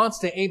response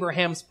to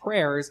Abraham's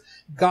prayers,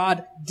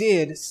 God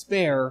did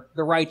spare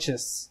the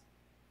righteous.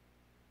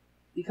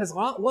 Because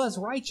Lot was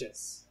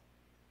righteous.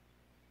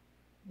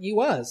 He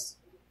was.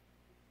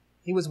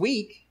 He was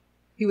weak.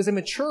 He was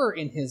immature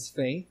in his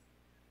faith.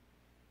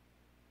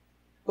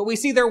 But we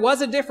see there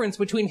was a difference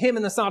between him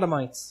and the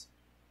Sodomites.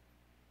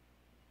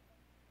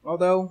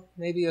 Although,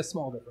 maybe a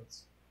small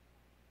difference.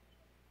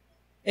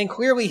 And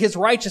clearly his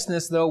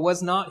righteousness, though,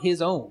 was not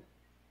his own.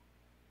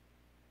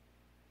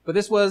 But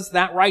this was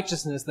that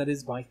righteousness that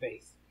is by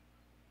faith.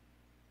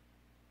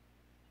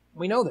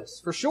 We know this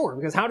for sure,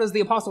 because how does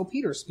the Apostle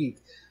Peter speak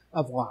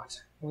of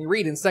Lot? We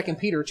read in 2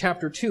 Peter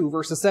chapter 2,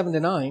 verses 7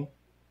 to 9.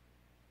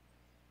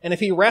 "And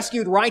if he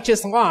rescued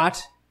righteous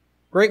Lot,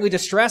 greatly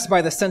distressed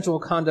by the sensual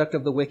conduct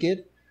of the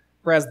wicked,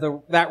 for as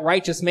that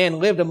righteous man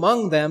lived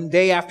among them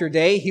day after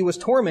day, he was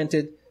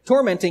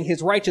tormenting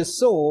his righteous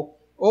soul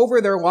over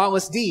their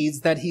lawless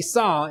deeds that he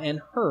saw and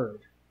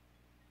heard."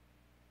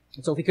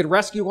 And so if he could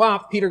rescue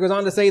Lot, Peter goes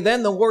on to say,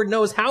 then the Lord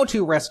knows how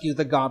to rescue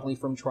the godly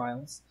from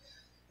trials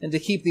and to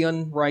keep the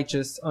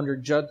unrighteous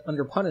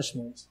under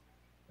punishment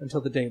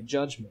until the day of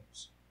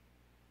judgment.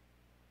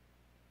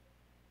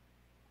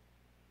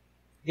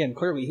 Again,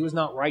 clearly he was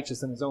not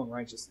righteous in his own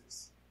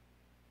righteousness.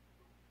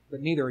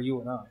 But neither are you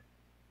and I.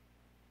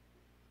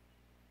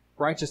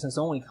 Righteousness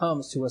only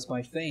comes to us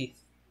by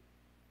faith.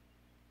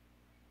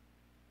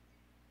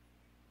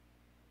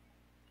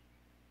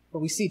 But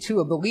we see too,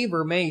 a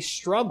believer may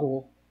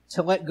struggle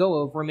to let go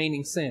of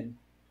remaining sin.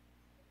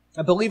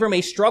 A believer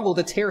may struggle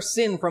to tear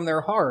sin from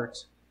their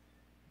heart.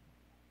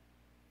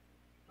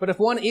 But if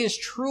one is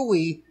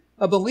truly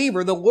a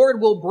believer, the Lord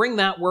will bring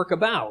that work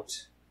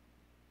about.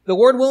 The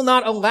Lord will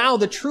not allow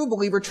the true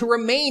believer to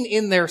remain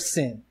in their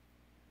sin,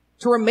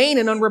 to remain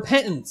in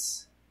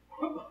unrepentance.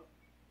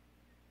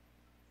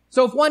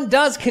 So if one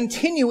does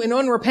continue in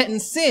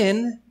unrepentant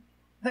sin,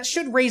 that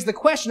should raise the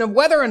question of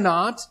whether or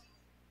not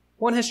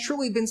one has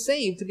truly been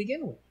saved to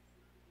begin with.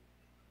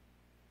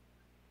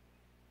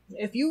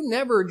 If you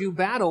never do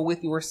battle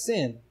with your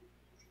sin,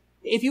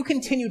 if you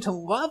continue to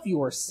love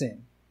your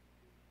sin,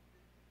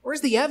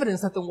 where's the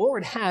evidence that the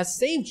Lord has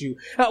saved you?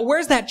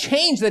 Where's that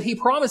change that He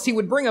promised He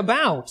would bring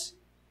about?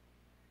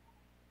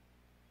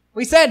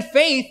 We said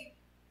faith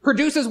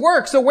produces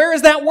work, so where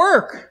is that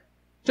work?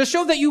 To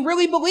show that you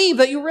really believe,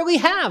 that you really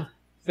have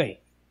faith.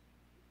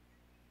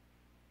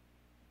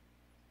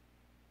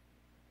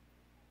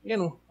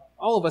 Again,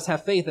 all of us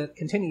have faith that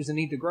continues to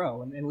need to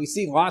grow, and we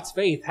see Lot's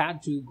faith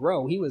had to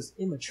grow. He was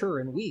immature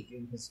and weak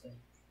in his faith.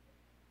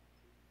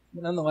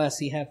 But nonetheless,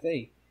 he had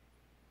faith.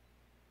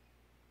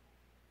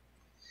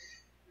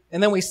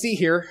 And then we see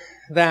here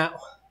that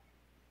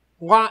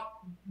Lot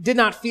did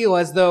not feel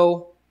as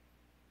though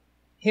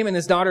him and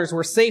his daughters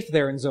were safe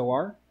there in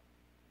Zoar.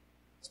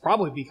 It's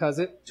probably because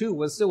it, too,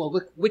 was still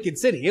a wicked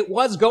city. It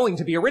was going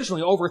to be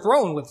originally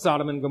overthrown with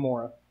Sodom and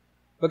Gomorrah,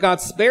 but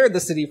God spared the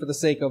city for the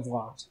sake of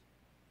Lot.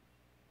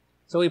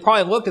 So he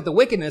probably looked at the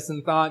wickedness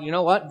and thought, you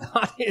know what?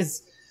 God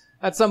is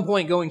at some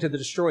point going to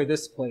destroy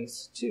this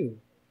place, too.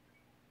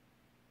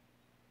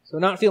 So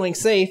not feeling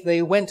safe,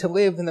 they went to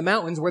live in the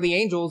mountains where the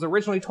angels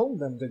originally told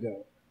them to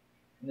go.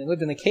 And they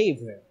lived in a cave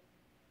there.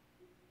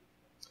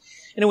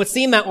 And it would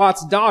seem that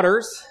Lot's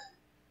daughters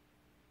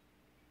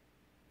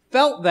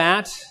felt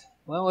that,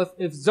 well,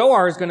 if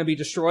Zoar is going to be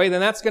destroyed, then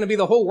that's going to be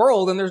the whole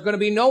world, and there's going to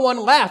be no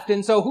one left.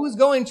 And so who's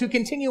going to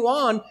continue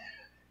on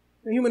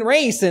the human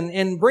race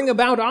and bring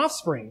about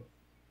offspring?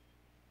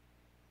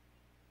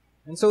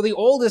 And so the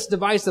oldest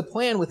devised a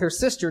plan with her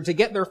sister to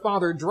get their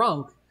father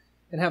drunk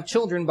and have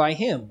children by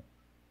him.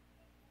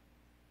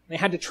 They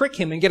had to trick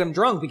him and get him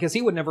drunk because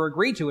he would never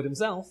agree to it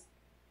himself.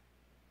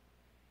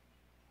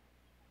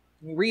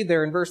 We read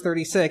there in verse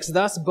 36,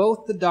 thus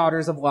both the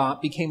daughters of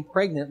Lot became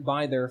pregnant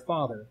by their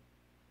father.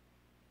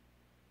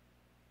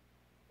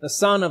 The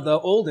son of the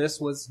oldest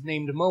was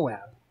named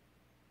Moab,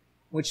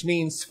 which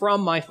means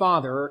from my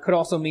father, or it could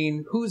also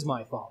mean who's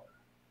my father.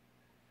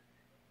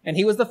 And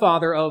he was the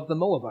father of the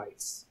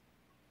Moabites.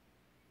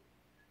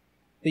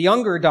 The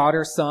younger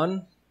daughter's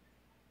son,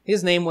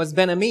 his name was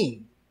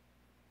Ben-Ammi,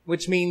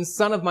 which means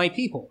son of my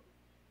people.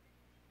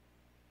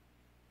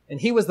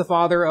 And he was the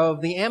father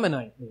of the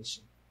Ammonite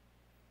nation.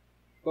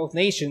 Both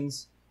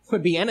nations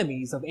would be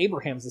enemies of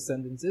Abraham's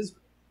descendants,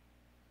 Israel.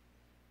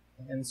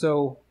 And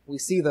so we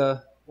see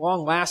the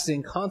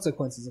long-lasting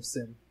consequences of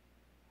sin.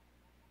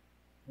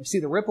 We see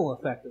the ripple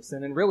effect of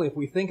sin. And really, if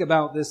we think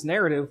about this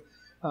narrative,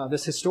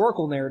 this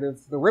historical narrative,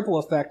 the ripple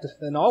effect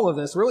in all of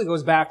this really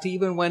goes back to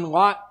even when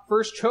Lot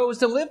first chose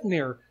to live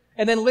near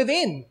and then live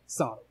in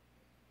Sodom.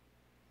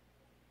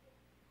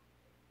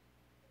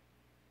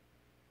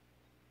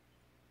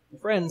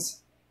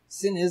 Friends,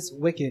 sin is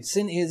wicked.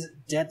 Sin is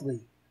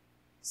deadly.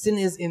 Sin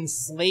is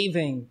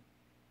enslaving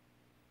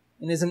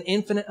and is an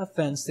infinite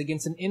offense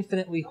against an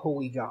infinitely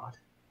holy God,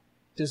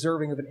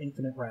 deserving of an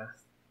infinite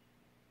wrath.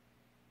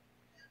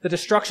 The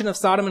destruction of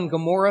Sodom and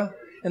Gomorrah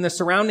and the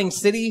surrounding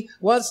city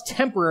was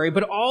temporary,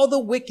 but all the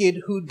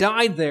wicked who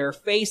died there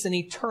face an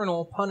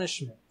eternal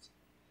punishment.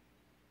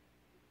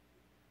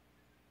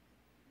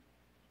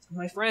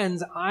 My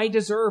friends, I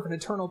deserve an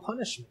eternal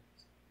punishment,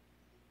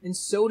 and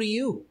so do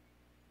you.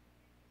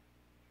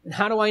 And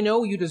how do I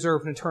know you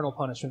deserve an eternal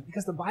punishment?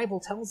 Because the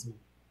Bible tells me.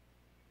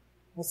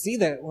 We'll see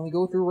that when we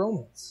go through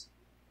Romans.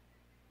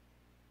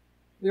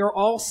 We are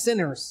all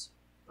sinners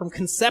from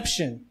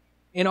conception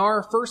in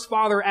our first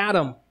father,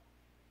 Adam.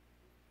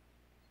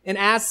 And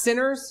as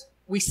sinners,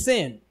 we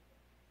sin.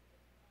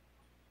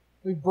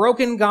 We've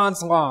broken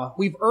God's law.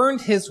 We've earned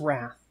his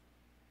wrath.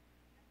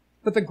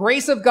 But the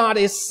grace of God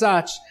is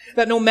such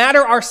that no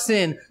matter our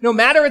sin, no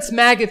matter its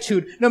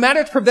magnitude, no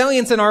matter its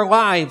prevalence in our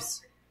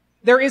lives,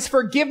 there is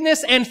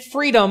forgiveness and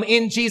freedom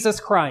in Jesus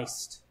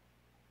Christ.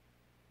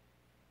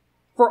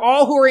 For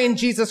all who are in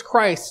Jesus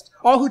Christ,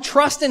 all who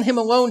trust in him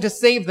alone to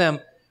save them,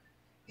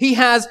 he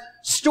has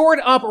stored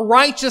up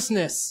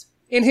righteousness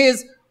in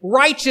his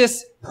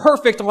righteous,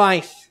 perfect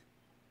life.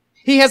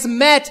 He has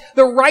met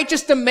the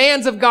righteous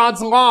demands of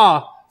God's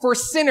law for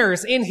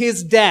sinners in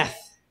his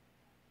death.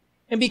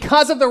 And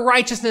because of the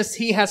righteousness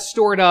he has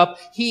stored up,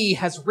 he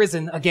has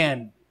risen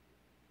again.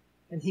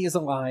 And he is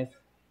alive.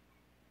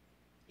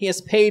 He has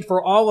paid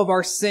for all of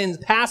our sins,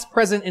 past,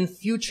 present, and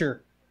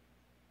future.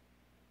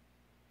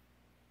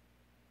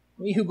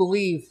 We who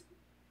believe,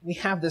 we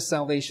have this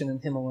salvation in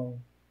him alone.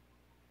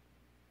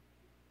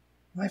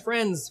 My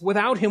friends,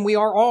 without him, we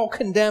are all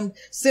condemned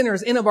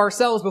sinners in of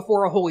ourselves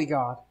before a holy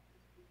God.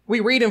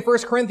 We read in 1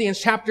 Corinthians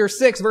chapter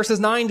 6,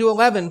 verses 9 to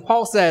 11,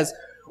 Paul says,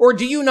 or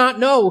do you not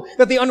know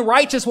that the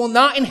unrighteous will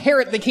not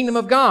inherit the kingdom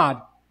of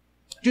God?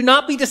 Do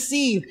not be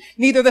deceived,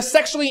 neither the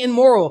sexually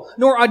immoral,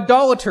 nor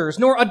idolaters,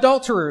 nor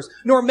adulterers,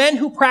 nor men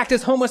who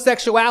practice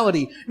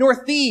homosexuality, nor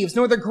thieves,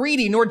 nor the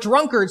greedy, nor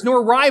drunkards,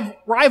 nor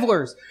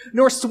rivalers,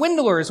 nor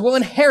swindlers will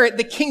inherit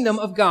the kingdom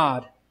of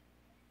God.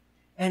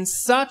 And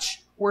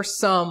such were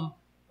some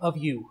of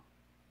you.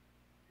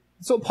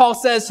 So Paul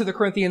says to the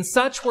Corinthians,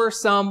 such were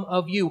some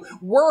of you.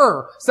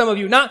 Were some of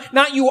you.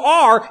 Not you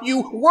are,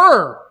 you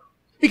were.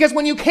 Because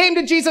when you came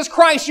to Jesus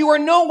Christ, you are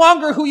no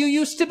longer who you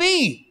used to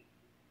be.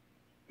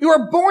 You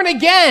are born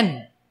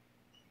again.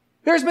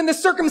 There's been the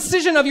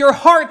circumcision of your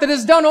heart that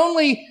is done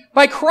only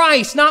by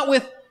Christ, not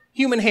with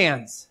human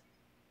hands.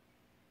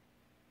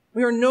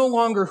 We are no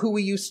longer who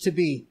we used to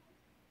be.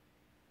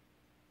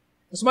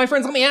 So my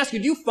friends, let me ask you,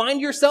 do you find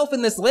yourself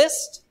in this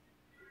list?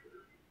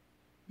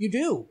 You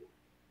do.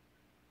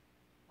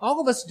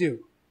 All of us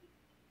do.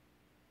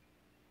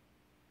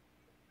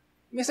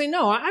 You may say,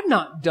 no, I've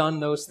not done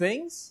those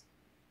things.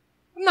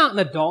 I'm not an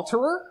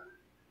adulterer.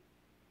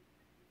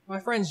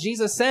 My friends,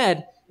 Jesus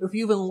said, if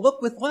you even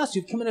look with lust,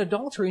 you've committed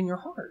adultery in your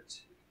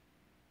heart.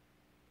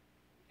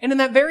 And in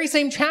that very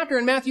same chapter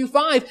in Matthew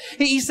 5,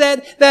 he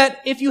said that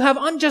if you have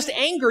unjust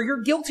anger,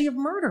 you're guilty of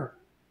murder.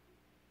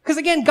 Because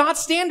again, God's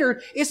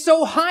standard is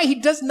so high. He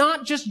does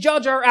not just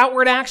judge our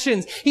outward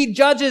actions. He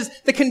judges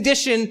the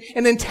condition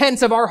and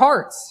intents of our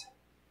hearts.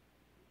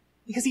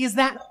 Because he is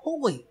that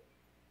holy.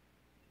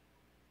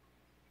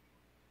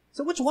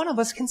 So which one of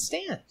us can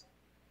stand?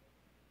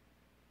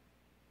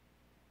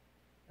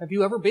 Have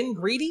you ever been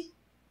greedy?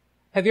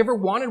 Have you ever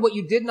wanted what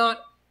you did not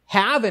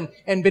have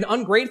and been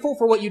ungrateful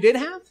for what you did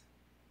have?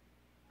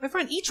 My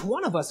friend, each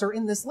one of us are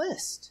in this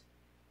list.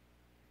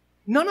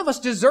 None of us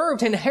deserve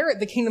to inherit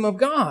the kingdom of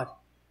God.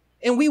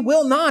 And we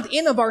will not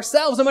in of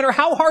ourselves, no matter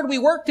how hard we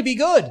work to be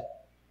good.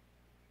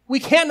 We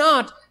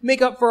cannot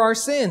make up for our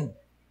sin.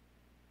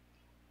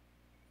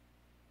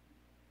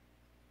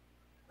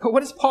 But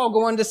what does Paul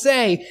go on to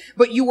say?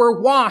 But you were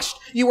washed,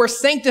 you were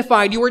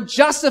sanctified, you were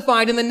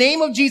justified in the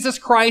name of Jesus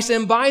Christ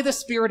and by the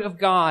Spirit of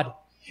God.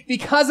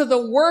 Because of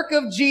the work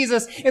of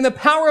Jesus and the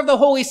power of the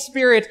Holy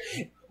Spirit,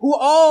 who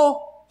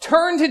all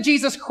turn to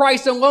Jesus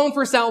Christ alone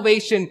for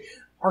salvation,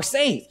 are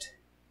saved.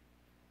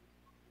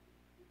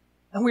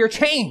 And we are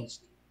changed.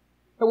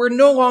 But we're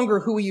no longer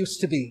who we used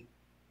to be.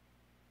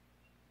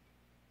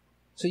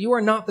 So you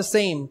are not the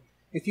same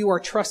if you are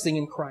trusting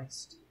in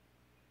Christ.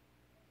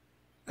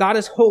 God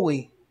is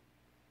holy.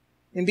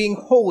 And being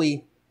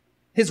holy,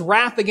 his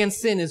wrath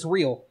against sin is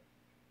real.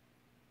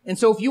 And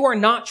so if you are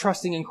not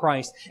trusting in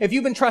Christ, if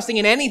you've been trusting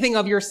in anything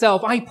of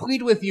yourself, I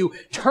plead with you,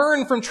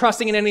 turn from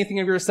trusting in anything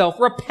of yourself.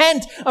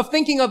 Repent of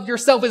thinking of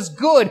yourself as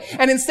good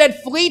and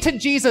instead flee to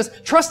Jesus.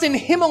 Trust in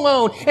him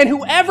alone. And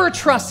whoever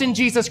trusts in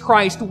Jesus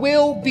Christ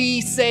will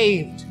be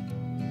saved.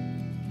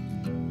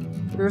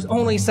 There's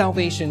only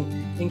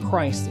salvation in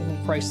Christ and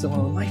in Christ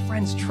alone. My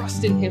friends,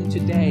 trust in him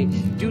today.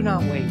 Do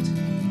not wait.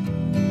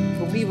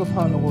 Believe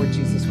upon the Lord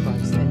Jesus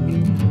Christ and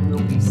you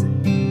will be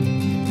saved.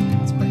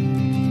 Let's pray.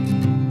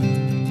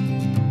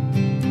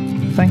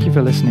 Thank you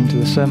for listening to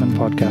the sermon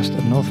podcast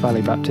of North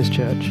Valley Baptist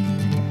Church.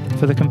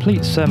 For the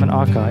complete sermon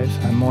archive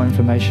and more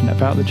information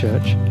about the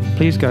church,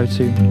 please go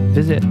to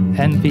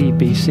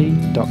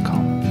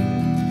visitnvbc.com.